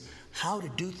 Wisdom is how to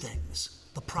do things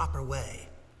the proper way,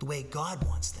 the way God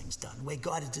wants things done, the way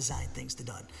God has designed things to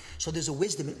done. So there's a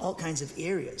wisdom in all kinds of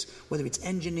areas, whether it's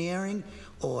engineering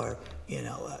or,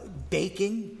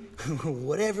 baking,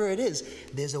 whatever it is.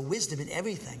 There's a wisdom in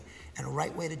everything and a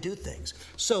right way to do things.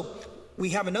 So we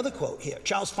have another quote here.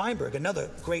 Charles Feinberg, another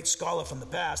great scholar from the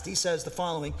past, he says the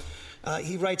following.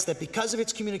 He writes that because of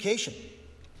its communication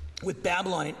with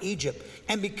Babylon and Egypt,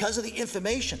 and because of the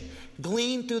information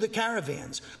gleaned through the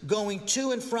caravans going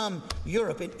to and from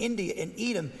Europe and India and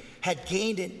Edom, had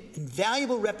gained an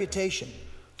invaluable reputation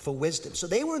for wisdom. So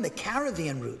they were in the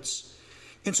caravan routes.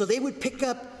 And so they would pick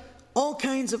up all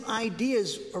kinds of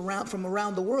ideas from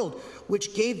around the world,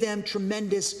 which gave them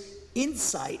tremendous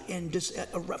insight and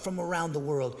from around the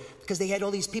world, because they had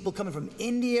all these people coming from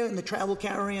India in the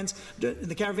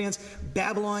caravans,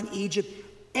 Babylon, Egypt,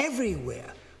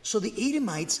 everywhere. So the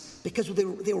Edomites, because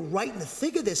they were right in the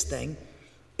thick of this thing,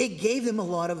 it gave them a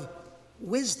lot of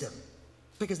wisdom,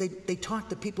 because they talked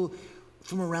to people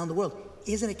from around the world.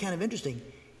 Isn't it kind of interesting?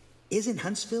 Isn't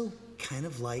Huntsville kind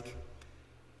of like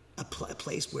a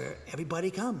place where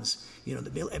everybody comes? You know,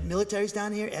 the military's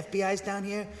down here, FBI's down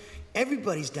here,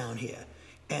 everybody's down here.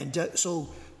 And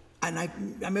and I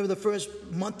remember the first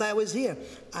month I was here,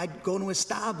 I'd go to a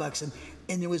Starbucks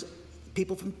and there was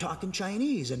people from talking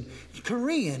Chinese and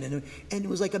Korean, and it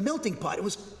was like a melting pot. It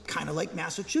was kind of like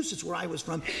Massachusetts, where I was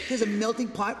from. There's a melting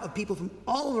pot of people from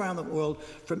all around the world,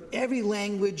 from every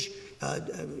language,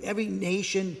 every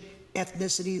nation,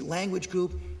 ethnicity, language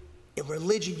group,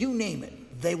 religion, you name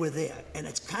it, they were there. And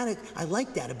it's kind of, I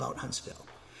like that about Huntsville.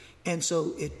 And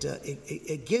so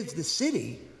it gives the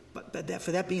city, but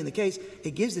for that being the case,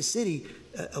 it gives the city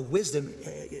a wisdom,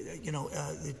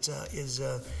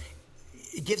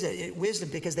 it gives it wisdom,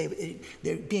 because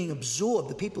they're being absorbed.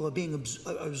 The people are being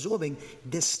absorbing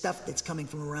this stuff that's coming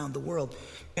from around the world,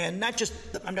 and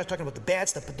I'm not talking about the bad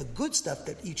stuff, but the good stuff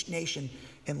that each nation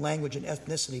and language and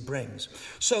ethnicity brings.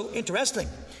 So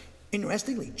interestingly,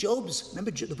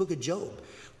 remember the book of Job?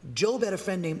 Job had a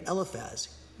friend named Eliphaz.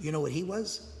 You know what he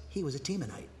was? He was a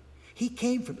Temanite. He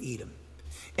came from Edom.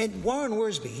 And Warren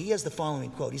Wiersbe, he has the following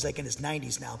quote. He's like in his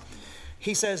 90s now.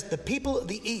 He says, "The people of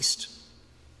the East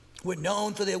were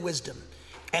known for their wisdom,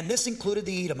 and this included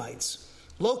the Edomites.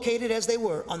 Located as they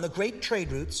were on the great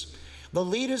trade routes, the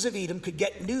leaders of Edom could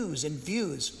get news and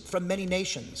views from many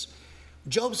nations.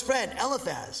 Job's friend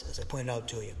Eliphaz, as I pointed out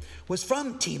to you, was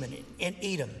from Teman and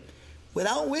Edom.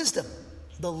 Without wisdom,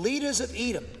 the leaders of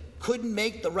Edom couldn't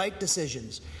make the right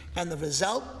decisions, and the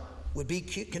result would be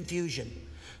confusion."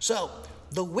 So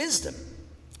the wisdom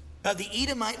of the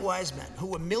Edomite wise men, who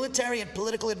were military and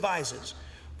political advisors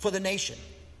for the nation,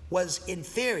 was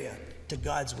inferior to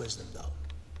God's wisdom, though.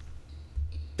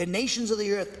 The nations of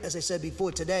the earth, as I said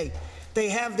before today, they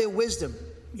have their wisdom,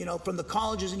 from the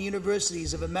colleges and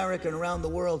universities of America and around the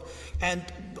world. And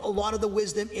a lot of the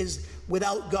wisdom is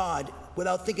without God,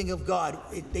 without thinking of God.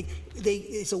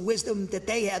 It's a wisdom that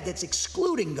they have that's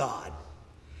excluding God.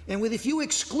 And if you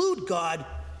exclude God,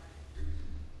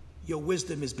 your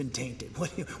wisdom has been tainted.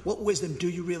 What wisdom do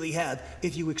you really have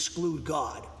if you exclude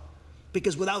God?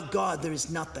 Because without God, there is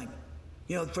nothing.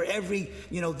 For every,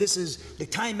 this is the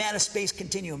time, matter, space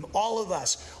continuum. All of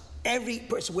us, every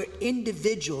person, we're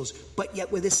individuals, but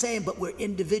yet we're the same, but we're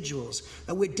individuals.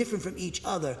 We're different from each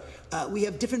other. We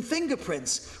have different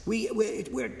fingerprints.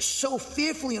 We're so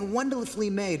fearfully and wonderfully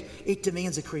made, it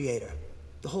demands a creator.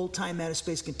 The whole time, matter,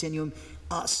 space continuum,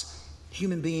 us,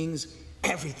 human beings,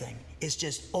 everything is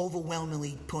just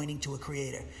overwhelmingly pointing to a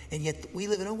creator. And yet we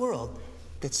live in a world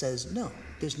that says, no,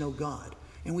 there's no God.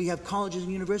 And we have colleges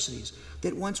and universities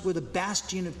that once were the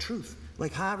bastion of truth,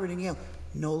 like Harvard and Yale,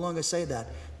 no longer say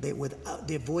that.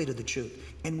 They're void of the truth.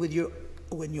 And when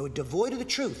you're devoid of the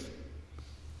truth,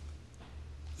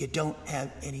 you don't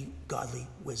have any godly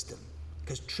wisdom.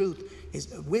 Because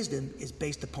wisdom is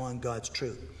based upon God's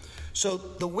truth. So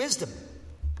the wisdom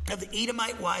of the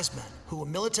Edomite wise men, who were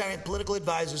military and political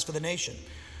advisors for the nation,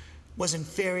 was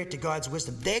inferior to God's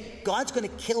wisdom. God's going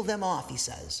to kill them off, he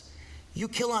says. You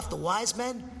kill off the wise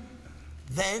men,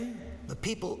 then the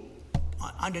people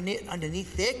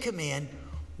underneath their command,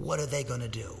 what are they going to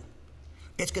do?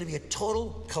 It's going to be a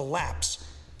total collapse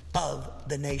of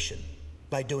the nation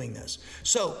by doing this.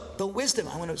 So the wisdom,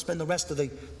 I want to spend the rest of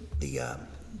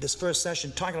this first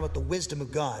session talking about the wisdom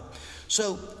of God.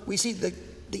 So we see the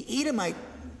Edomite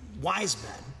wise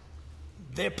men,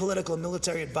 their political and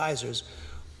military advisors,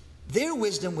 their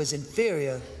wisdom was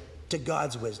inferior to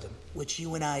God's wisdom, which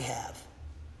you and I have.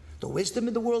 The wisdom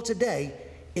in the world today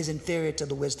is inferior to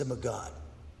the wisdom of God.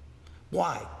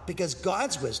 Why? Because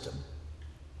God's wisdom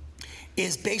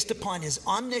is based upon his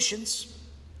omniscience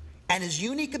and his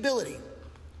unique ability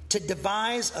to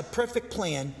devise a perfect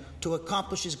plan to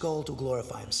accomplish his goal to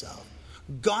glorify himself.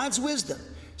 God's wisdom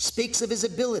speaks of his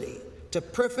ability to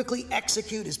perfectly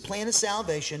execute his plan of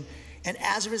salvation and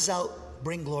as a result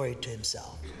bring glory to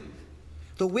himself.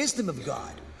 The wisdom of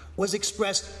God was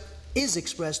expressed is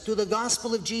expressed through the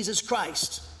gospel of Jesus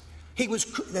Christ. He was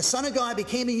the Son of God,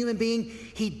 became a human being.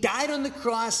 He died on the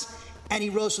cross, and he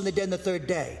rose from the dead on the third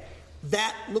day.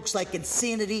 That looks like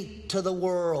insanity to the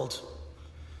world.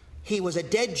 He was a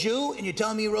dead Jew, and you're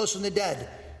telling me he rose from the dead.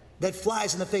 That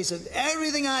flies in the face of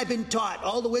everything I've been taught,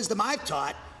 all the wisdom I've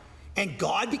taught, and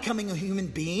God becoming a human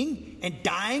being and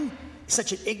dying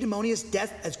such an ignominious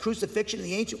death as crucifixion in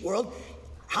the ancient world.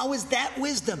 How is that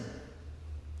wisdom?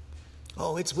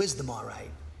 Oh, it's wisdom, all right.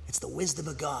 It's the wisdom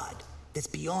of God that's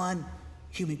beyond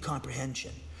human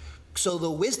comprehension. So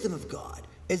the wisdom of God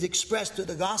is expressed through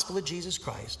the gospel of Jesus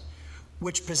Christ,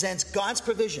 which presents God's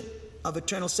provision of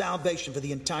eternal salvation for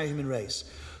the entire human race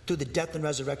through the death and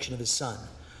resurrection of his Son.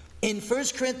 In 1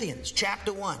 Corinthians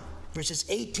chapter 1, verses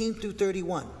 18 through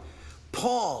 31,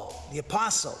 Paul, the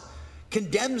apostle,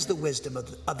 condemns the wisdom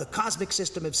of the cosmic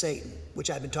system of Satan,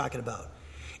 which I've been talking about.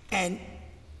 And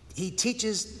he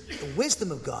teaches the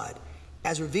wisdom of God,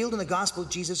 as revealed in the gospel of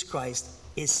Jesus Christ,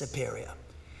 is superior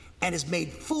and has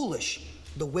made foolish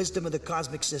the wisdom of the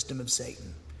cosmic system of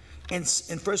Satan. And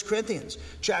in 1 Corinthians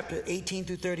chapter 18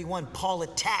 through 31, Paul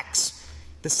attacks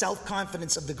the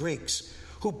self-confidence of the Greeks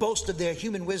who boast of their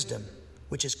human wisdom,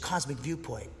 which is cosmic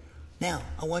viewpoint. Now,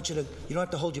 I want you don't have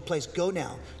to hold your place. Go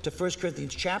now to 1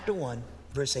 Corinthians chapter 1,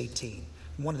 verse 18.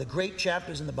 One of the great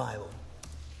chapters in the Bible.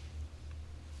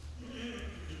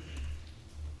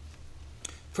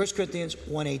 1 Corinthians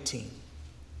 1:18.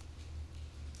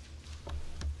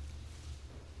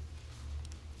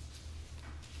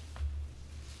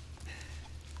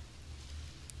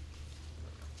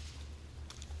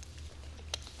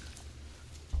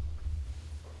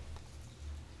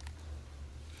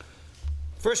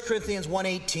 First Corinthians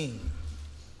 1:18.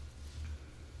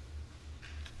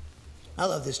 I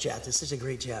love this chapter. It's such a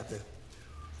great chapter.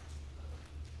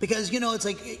 Because, it's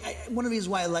like, one of the reasons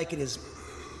why I like it is,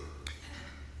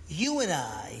 you and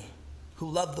I,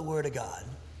 who love the Word of God,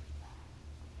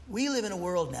 we live in a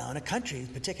world now, in a country in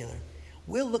particular,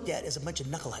 we're looked at as a bunch of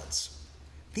knuckleheads.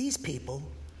 These people,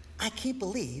 I can't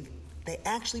believe they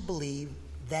actually believe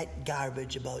that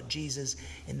garbage about Jesus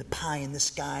and the pie in the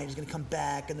sky, he's going to come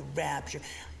back, and the rapture.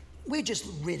 We're just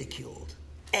ridiculed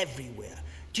everywhere.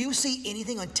 Do you see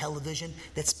anything on television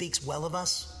that speaks well of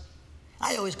us?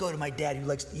 I always go to my dad,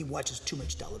 he watches too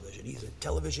much television. He's a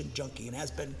television junkie and has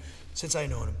been since I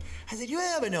known him. I said, you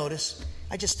ever notice?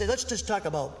 I just said, let's just talk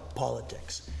about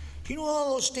politics. You know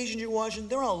all those stations you're watching?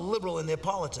 They're all liberal in their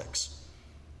politics.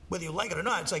 Whether you like it or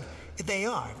not, it's like, they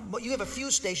are. But you have a few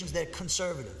stations that are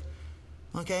conservative.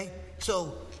 Okay?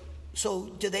 So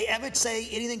do they ever say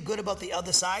anything good about the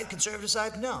other side, conservative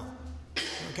side? No.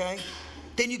 Okay?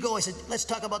 Then you go, I said, let's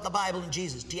talk about the Bible and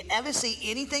Jesus. Do you ever see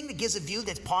anything that gives a view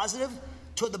that's positive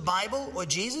toward the Bible or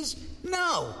Jesus?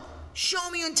 No. Show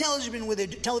me on television where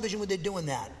they're doing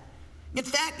that. In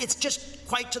fact, it's just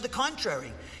quite to the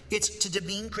contrary. It's to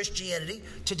demean Christianity,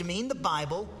 to demean the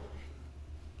Bible.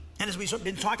 And as we've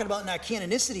been talking about in our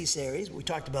canonicity series, we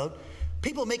talked about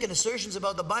people making assertions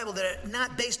about the Bible that are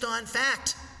not based on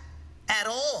fact at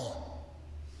all.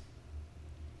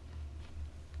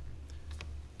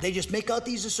 They just make out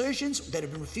these assertions that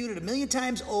have been refuted 1,000,000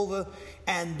 times over,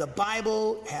 and the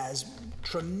Bible has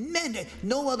tremendous.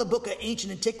 No other book of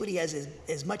ancient antiquity has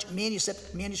as much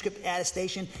manuscript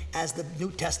attestation as the New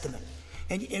Testament.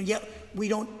 And yet we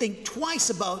don't think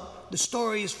twice about the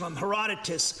stories from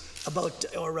Herodotus about,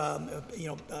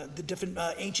 the different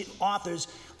ancient authors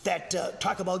that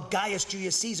talk about Gaius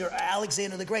Julius Caesar or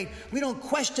Alexander the Great. We don't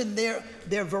question their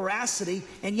veracity,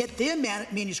 and yet their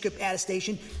manuscript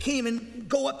attestation can't even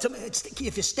go up to,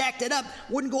 if you stacked it up,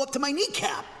 wouldn't go up to my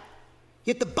kneecap.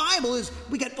 Yet the Bible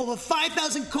we got over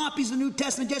 5,000 copies of the New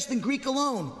Testament just in Greek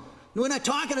alone. We're not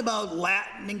talking about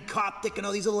Latin and Coptic and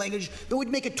all these other languages, but we'd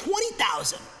make it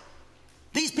 20,000.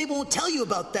 These people won't tell you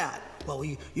about that. Well,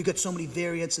 you got so many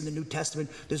variants in the New Testament.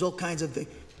 There's all kinds of things.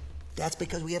 That's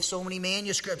because we have so many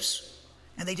manuscripts,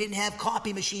 and they didn't have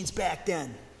copy machines back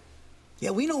then. Yeah,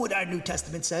 we know what our New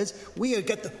Testament says. We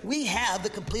have the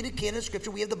completed canon of Scripture.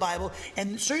 We have the Bible,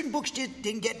 and certain books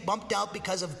didn't get bumped out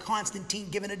because of Constantine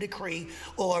giving a decree,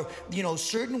 or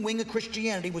certain wing of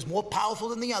Christianity was more powerful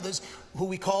than the others, who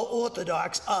we call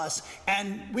Orthodox, us,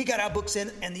 and we got our books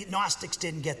in, and the Gnostics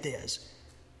didn't get theirs.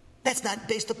 That's not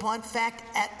based upon fact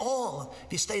at all.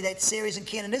 If you study that series in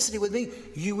canonicity with me,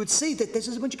 you would see that this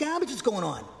is a bunch of garbage that's going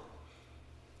on.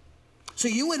 So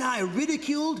you and I are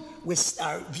ridiculed,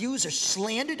 our views are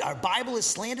slandered, our Bible is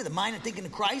slandered, the mind and thinking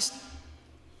of Christ.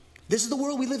 This is the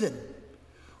world we live in.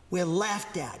 We're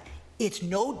laughed at. It's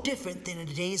no different than in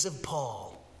the days of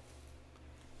Paul.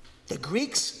 The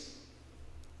Greeks,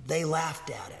 they laughed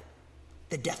at it,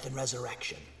 the death and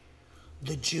resurrection.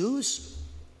 The Jews,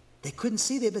 they couldn't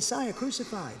see their Messiah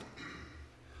crucified.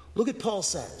 Look at Paul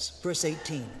says, verse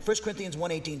 18, 1 Corinthians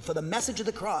 1:18, for the message of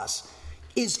the cross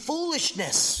is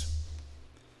foolishness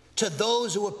to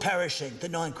those who are perishing, the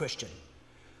non-Christian.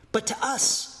 But to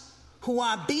us who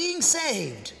are being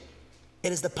saved,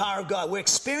 it is the power of God. We're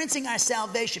experiencing our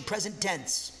salvation, present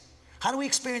tense. How do we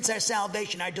experience our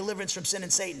salvation, our deliverance from sin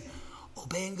and Satan?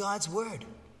 Obeying God's word.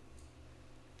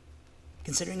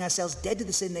 Considering ourselves dead to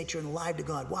the sin nature and alive to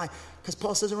God. Why? Because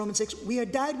Paul says in Romans 6, we are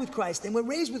died with Christ and we're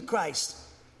raised with Christ.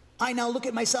 I now look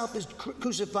at myself as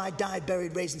crucified, died,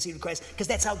 buried, raised, and seated with Christ, because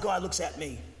that's how God looks at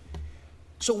me.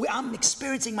 So I'm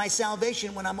experiencing my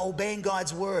salvation when I'm obeying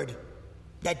God's word.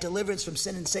 That deliverance from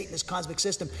sin and Satan, this cosmic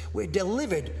system. We're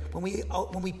delivered when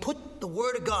we put the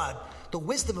word of God, the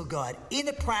wisdom of God,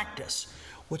 into practice.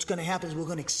 What's going to happen is we're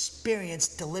going to experience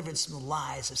deliverance from the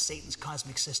lies of Satan's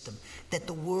cosmic system that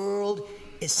the world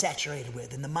is saturated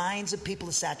with and the minds of people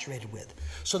are saturated with.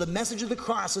 So the message of the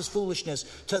cross is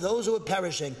foolishness to those who are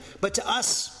perishing, but to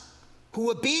us who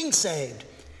are being saved,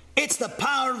 it's the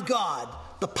power of God,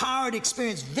 the power to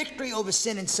experience victory over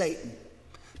sin and Satan,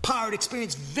 power to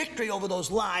experience victory over those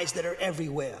lies that are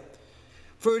everywhere.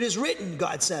 For it is written,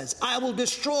 God says, I will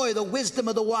destroy the wisdom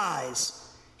of the wise.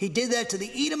 He did that to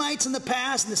the Edomites in the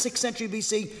past, in the 6th century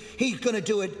BC. He's going to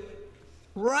do it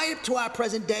right up to our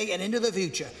present day and into the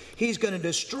future. He's going to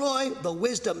destroy the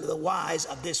wisdom of the wise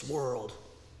of this world.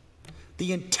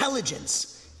 The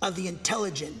intelligence of the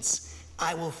intelligence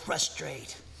I will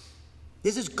frustrate.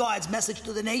 This is God's message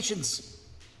to the nations.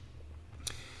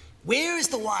 Where is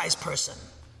the wise person?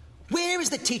 Where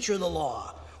is the teacher of the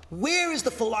law? Where is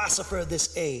the philosopher of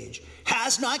this age?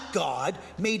 Has not God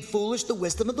made foolish the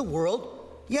wisdom of the world?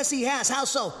 Yes, he has. How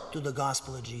so? Through the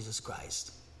gospel of Jesus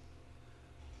Christ.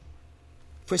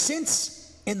 For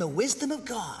since in the wisdom of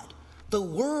God, the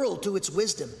world through its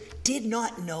wisdom did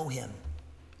not know him,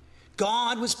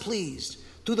 God was pleased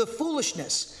through the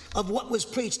foolishness of what was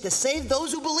preached to save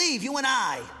those who believe, you and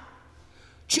I.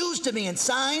 Choose to me in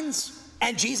signs,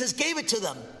 and Jesus gave it to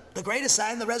them. The greatest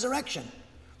sign, the resurrection.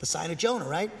 The sign of Jonah,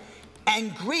 right?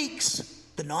 And Greeks,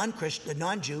 the non-Christian, the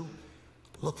non-Jew,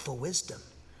 look for wisdom.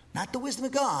 Not the wisdom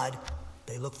of God.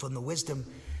 They look from the wisdom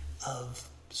of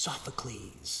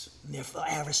Sophocles,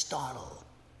 Aristotle,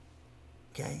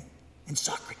 okay, and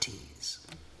Socrates.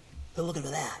 They're looking for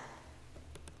that.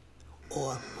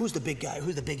 Or who's the big guy?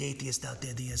 Who's the big atheist out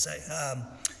there?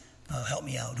 Help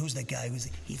me out. Who's that guy?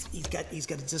 He's got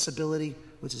a disability.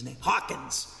 What's his name?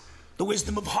 Hawkins. The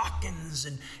wisdom of Hawkins.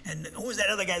 And who was that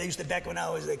other guy that used to back when I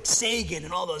was like Sagan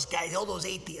and all those guys, all those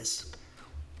atheists.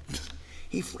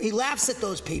 He laughs at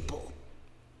those people.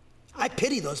 I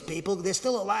pity those people. They're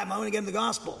still alive. I want to get them the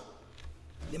gospel.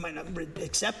 They might not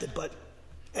accept it, but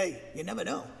hey, you never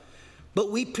know.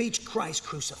 But we preach Christ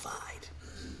crucified.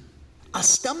 A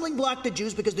stumbling block to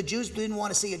Jews because the Jews didn't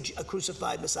want to see a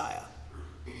crucified Messiah.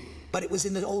 But it was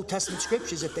in the Old Testament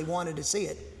scriptures if they wanted to see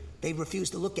it. They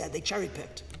refused to look at it. They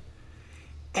cherry-picked.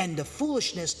 And the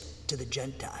foolishness to the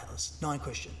Gentiles,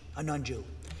 non-Christian, a non-Jew.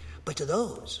 But to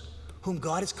those whom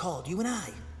God has called, you and I,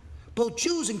 both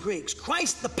Jews and Greeks,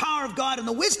 Christ, the power of God and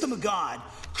the wisdom of God.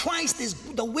 Christ is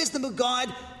the wisdom of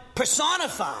God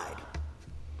personified.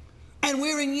 And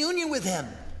we're in union with him.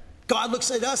 God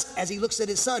looks at us as he looks at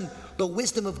his son, the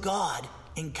wisdom of God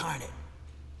incarnate.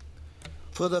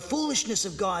 For the foolishness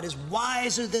of God is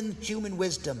wiser than human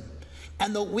wisdom,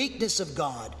 and the weakness of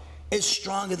God is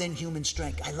stronger than human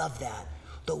strength. I love that.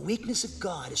 The weakness of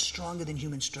God is stronger than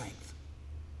human strength.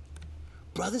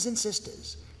 Brothers and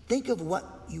sisters, think of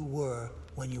what you were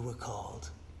when you were called.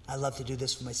 I love to do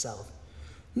this for myself.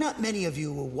 Not many of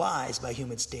you were wise by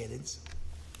human standards.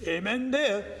 Amen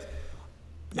there.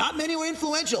 Not many were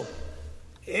influential.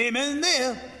 Amen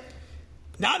there.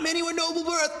 Not many were noble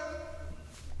birth.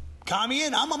 Count me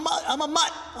in. I'm a mutt.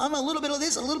 I'm a little bit of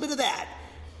this, a little bit of that.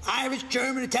 Irish,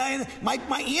 German, Italian.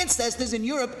 My ancestors in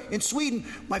Europe, in Sweden,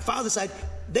 my father's side,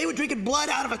 they were drinking blood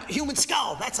out of a human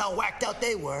skull. That's how whacked out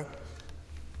they were.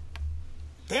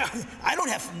 I don't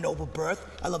have noble birth.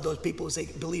 I love those people who say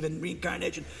believe in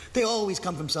reincarnation. They always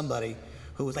come from somebody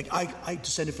who was like, I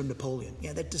descended from Napoleon.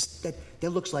 Yeah,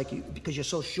 that looks like you, because you're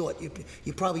so short,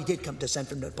 you probably did descend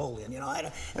from Napoleon. You know,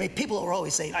 I mean, people are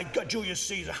always saying, I got Julius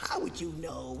Caesar. How would you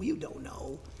know? You don't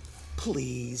know.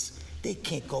 Please, they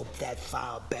can't go that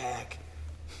far back.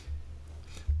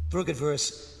 Look at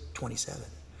verse 27.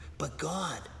 But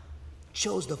God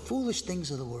chose the foolish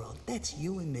things of the world. That's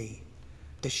you and me.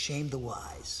 To shame the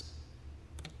wise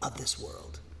of this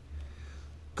world.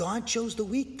 God chose the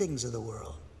weak things of the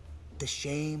world to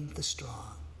shame the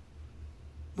strong.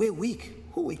 We're weak.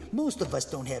 Who are we? Most of us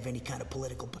don't have any kind of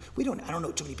political, I don't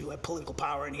know too many people who have political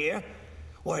power in here,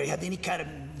 or have any kind of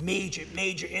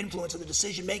major influence on the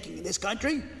decision making in this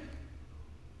country.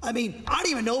 I mean, I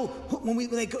don't even know,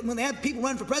 when they have people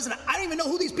run for president, I don't even know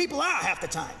who these people are half the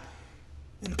time.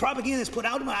 And the propaganda that's put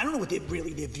out, I don't know what their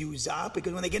views are,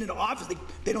 because when they get into office,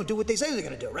 they don't do what they say they're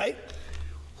going to do, right?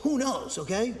 Who knows,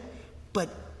 okay? But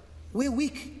we're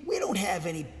weak. We don't have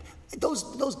any,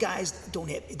 those guys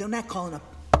they're not calling up,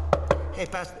 hey,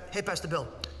 Pastor Bill,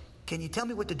 can you tell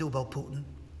me what to do about Putin?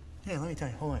 Hey, let me tell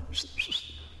you, hold on.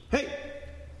 Hey,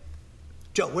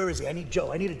 Joe, where is he? I need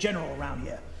Joe. I need a general around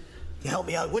here. You help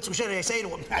me out. What should I say to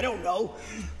him? I don't know.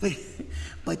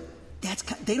 But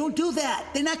they don't do that.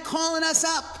 They're not calling us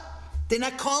up. They're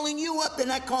not calling you up. They're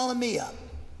not calling me up.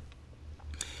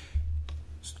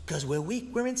 Because we're weak.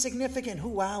 We're insignificant.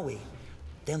 Who are we?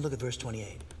 Then look at verse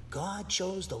 28. God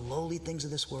chose the lowly things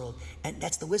of this world. And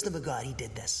that's the wisdom of God. He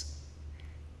did this.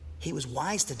 He was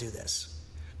wise to do this.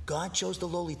 God chose the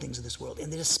lowly things of this world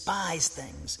and the despised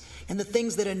things and the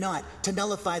things that are not, to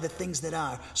nullify the things that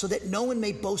are, so that no one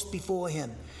may boast before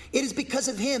him. It is because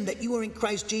of him that you are in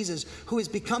Christ Jesus, who has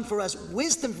become for us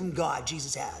wisdom from God.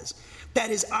 Jesus has. That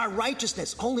is our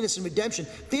righteousness, holiness, and redemption.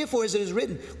 Therefore, as it is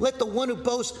written, let the one who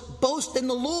boasts, boast in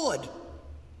the Lord.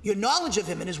 Your knowledge of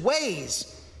him and his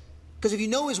ways. Because if you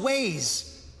know his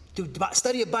ways, through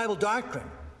study of Bible doctrine,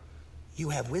 you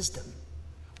have wisdom.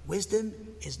 Wisdom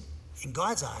is, in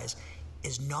God's eyes,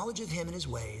 is knowledge of him and his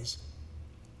ways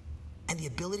and the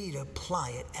ability to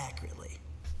apply it accurately.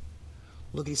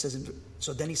 Look, he says,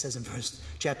 then he says in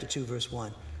chapter 2, verse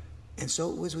 1, and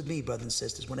so it was with me, brothers and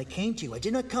sisters. When I came to you, I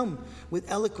did not come with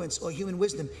eloquence or human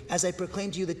wisdom as I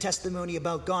proclaimed to you the testimony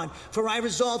about God. For I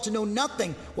resolved to know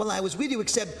nothing while I was with you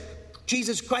except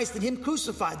Jesus Christ and him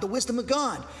crucified, the wisdom of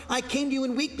God. I came to you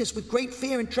in weakness with great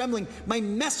fear and trembling. My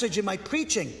message and my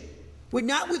preaching were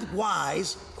not with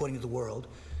wise, according to the world,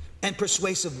 and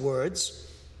persuasive words,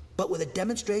 but with a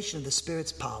demonstration of the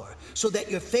Spirit's power, so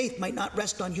that your faith might not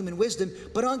rest on human wisdom,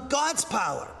 but on God's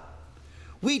power.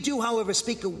 We do, however,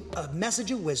 speak a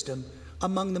message of wisdom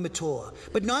among the mature,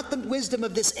 but not the wisdom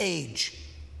of this age,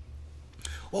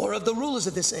 or of the rulers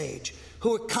of this age,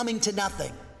 who are coming to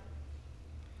nothing.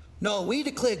 No, we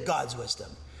declare God's wisdom,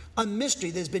 a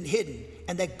mystery that has been hidden,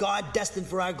 and that God destined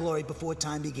for our glory before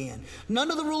time began. None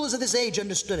of the rulers of this age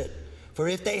understood it, for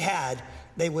if they had,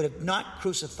 they would have not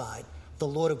crucified the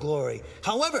Lord of glory.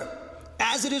 However,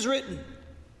 as it is written,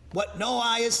 what no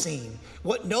eye has seen,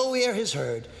 what no ear has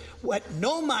heard, what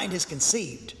no mind has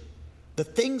conceived, the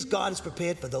things God has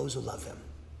prepared for those who love him.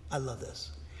 I love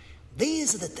this.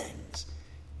 These are the things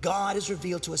God has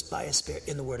revealed to us by his Spirit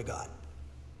in the Word of God.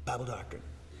 Bible doctrine.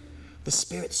 The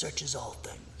Spirit searches all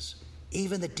things,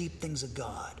 even the deep things of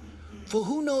God. For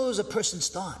who knows a person's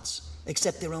thoughts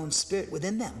except their own spirit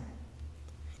within them?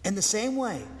 In the same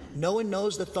way, no one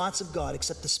knows the thoughts of God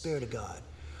except the Spirit of God.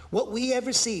 What we have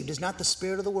received is not the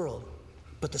spirit of the world,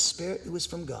 but the Spirit who is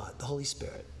from God, the Holy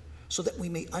Spirit, so that we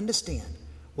may understand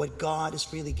what God has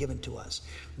freely given to us.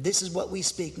 This is what we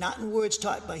speak, not in words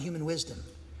taught by human wisdom,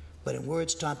 but in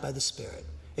words taught by the Spirit,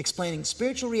 explaining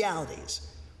spiritual realities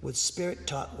with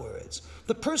Spirit-taught words.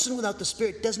 The person without the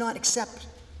Spirit does not accept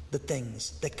the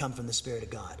things that come from the Spirit of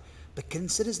God, but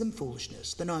considers them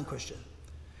foolishness, the non-Christian,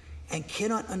 and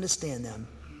cannot understand them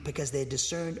because they are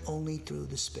discerned only through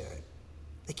the Spirit.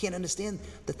 They can't understand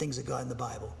the things of God in the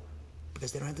Bible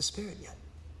because they don't have the Spirit yet.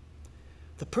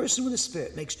 The person with the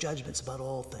Spirit makes judgments about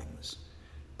all things,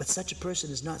 but such a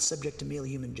person is not subject to merely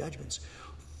human judgments.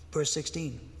 Verse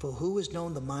 16, for who has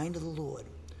known the mind of the Lord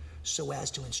so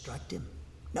as to instruct him?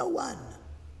 No one.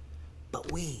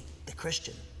 But we, the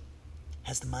Christian,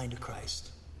 has the mind of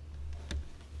Christ.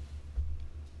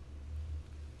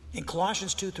 In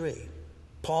Colossians 2:3,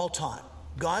 Paul taught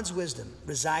God's wisdom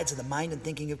resides in the mind and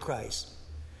thinking of Christ.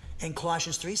 In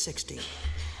Colossians 3:16,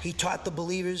 he taught the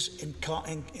believers in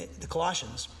the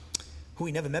Colossians, who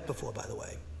he never met before, by the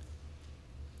way.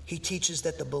 He teaches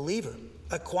that the believer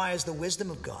acquires the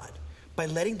wisdom of God by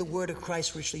letting the word of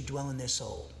Christ richly dwell in their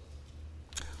soul.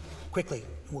 Quickly,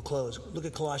 we'll close. Look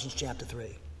at Colossians chapter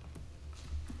 3.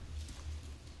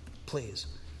 Please.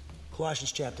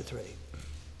 Colossians chapter 3.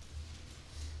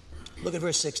 Look at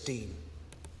verse 16.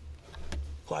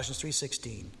 Colossians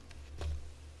 3:16.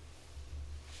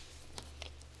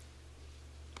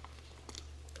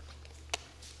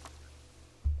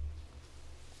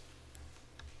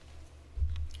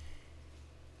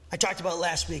 I talked about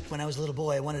last week when I was a little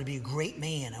boy, I wanted to be a great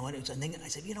man. I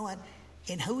said, you know what?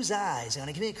 In whose eyes? When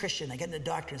I became a Christian, I got into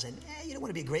doctrine and said, you don't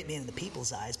want to be a great man in the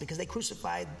people's eyes because they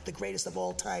crucified the greatest of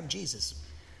all time, Jesus.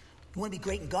 You want to be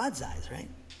great in God's eyes, right?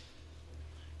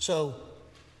 So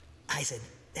I said,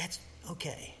 that's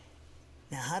okay.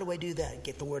 Now, how do I do that?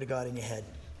 Get the Word of God in your head.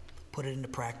 Put it into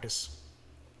practice.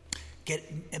 Get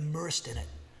immersed in it.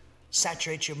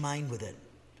 Saturate your mind with it.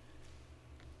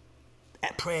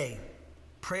 Pray.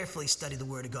 Prayerfully study the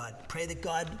Word of God. Pray that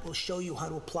God will show you how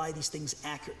to apply these things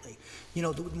accurately. You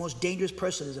know, the most dangerous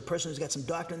person is a person who's got some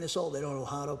doctrine in their soul. They don't know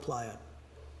how to apply it.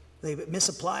 They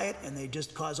misapply it, and they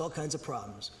just cause all kinds of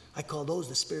problems. I call those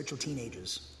the spiritual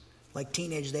teenagers. Like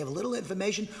teenagers, they have a little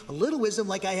information, a little wisdom,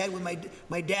 like I had with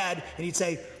my dad, and he'd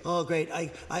say, oh, great,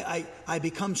 I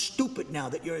become stupid now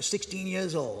that you're 16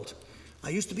 years old. I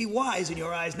used to be wise in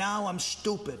your eyes, now I'm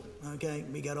stupid. Okay,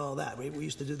 we got all that. We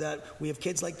used to do that. We have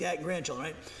kids like that and grandchildren,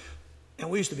 right? And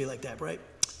we used to be like that, right?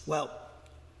 Well,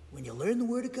 when you learn the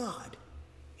Word of God,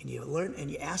 and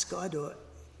you ask God to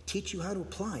teach you how to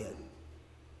apply it,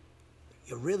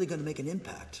 you're really going to make an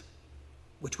impact,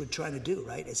 which we're trying to do,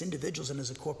 right, as individuals and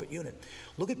as a corporate unit.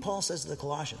 Look at Paul says to the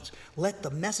Colossians, let the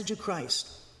message of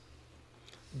Christ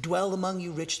dwell among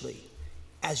you richly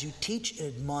as you teach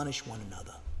and admonish one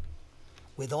another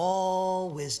with all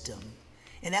wisdom.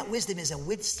 And that wisdom is a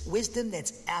wisdom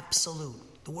that's absolute.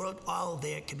 The word all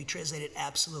there can be translated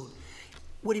absolute.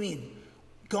 What do you mean?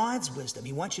 God's wisdom.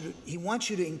 He wants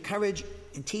you to encourage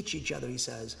and teach each other, he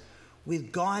says,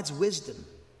 with God's wisdom,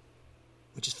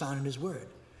 which is found in his word.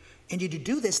 And you to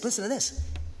do this, listen to this,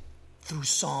 through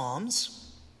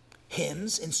psalms,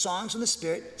 hymns, and songs from the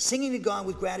Spirit, singing to God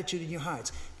with gratitude in your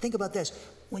hearts. Think about this.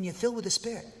 When you're filled with the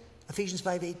Spirit, Ephesians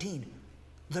 5:18,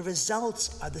 the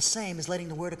results are the same as letting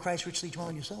the word of Christ richly dwell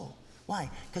in your soul. Why?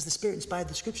 Because the Spirit inspired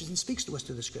the Scriptures and speaks to us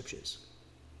through the Scriptures.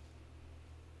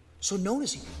 So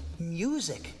notice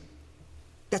music.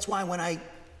 That's why when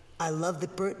I love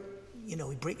that Bert, you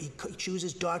know, he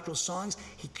chooses doctrinal songs.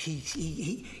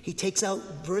 He takes out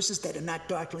verses that are not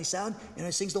doctrinally sound, and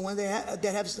he sings the ones that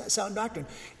have sound doctrine.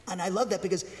 And I love that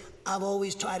because I've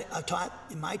always taught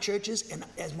in my churches, and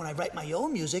as when I write my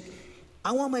own music,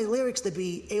 I want my lyrics to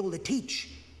be able to teach.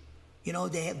 You know,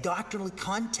 they have doctrinal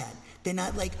content. They're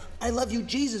not like, I love you,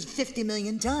 Jesus, 50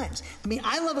 million times. I mean,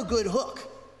 I love a good hook,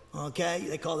 okay?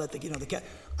 They call that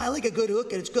I like a good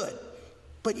hook, and it's good.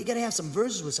 But you got to have some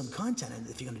verses with some content in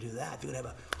it if you're going to do that. If you're going to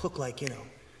have a hook like,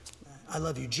 I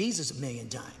love you, Jesus, 1 million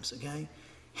times, okay?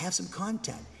 Have some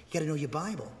content. You got to know your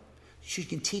Bible. You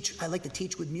can teach. I like to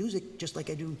teach with music just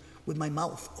like I do with my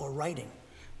mouth or writing.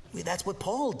 That's what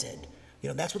Paul did. You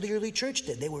know, that's what the early church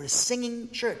did. They were a singing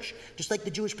church, just like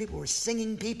the Jewish people were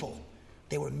singing people.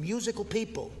 They were musical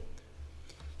people.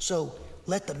 So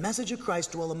let the message of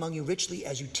Christ dwell among you richly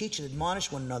as you teach and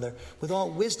admonish one another with all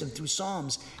wisdom through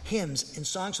psalms, hymns, and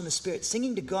songs from the Spirit,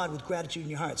 singing to God with gratitude in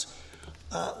your hearts.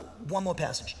 One more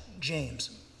passage,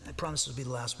 James. I promise this will be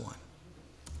the last one.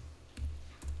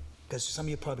 Because some of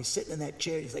you are probably sitting in that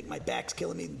chair. He's like, my back's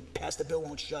killing me. Pastor Bill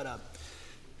won't shut up.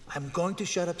 I'm going to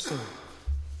shut up soon.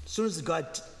 As soon as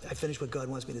I finish what God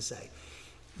wants me to say.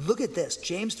 Look at this,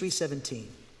 James 3:17.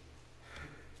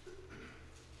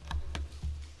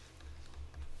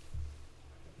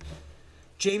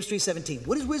 James 3:17.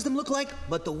 What does wisdom look like?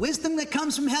 But the wisdom that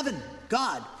comes from heaven,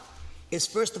 God, is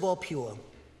first of all pure,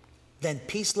 then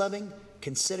peace-loving,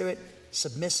 considerate,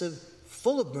 submissive,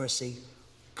 full of mercy,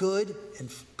 good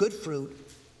fruit,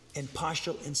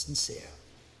 impartial and sincere.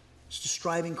 It's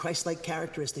describing Christ-like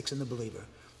characteristics in the believer.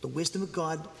 The wisdom of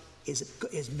God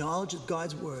is knowledge of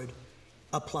God's word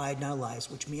applied in our lives,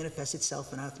 which manifests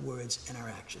itself in our words and our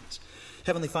actions.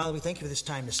 Heavenly Father, we thank you for this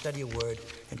time to study your word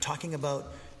and talking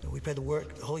about, we pray the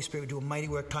Holy Spirit would do a mighty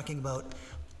work talking about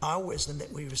our wisdom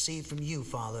that we receive from you,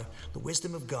 Father, the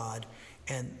wisdom of God,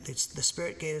 and it's the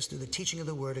Spirit gave us through the teaching of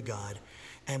the word of God.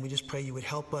 And we just pray you would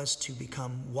help us to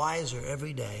become wiser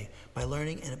every day by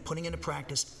learning and putting into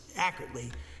practice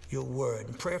accurately your word,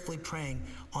 and prayerfully praying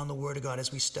on the word of God as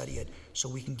we study it so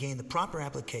we can gain the proper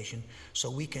application,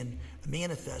 so we can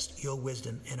manifest your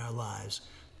wisdom in our lives,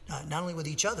 not only with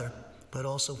each other, but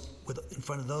also in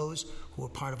front of those who are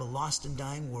part of a lost and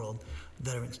dying world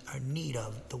that are in need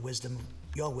of the wisdom,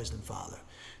 your wisdom, Father.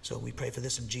 So we pray for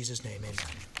this in Jesus' name, amen.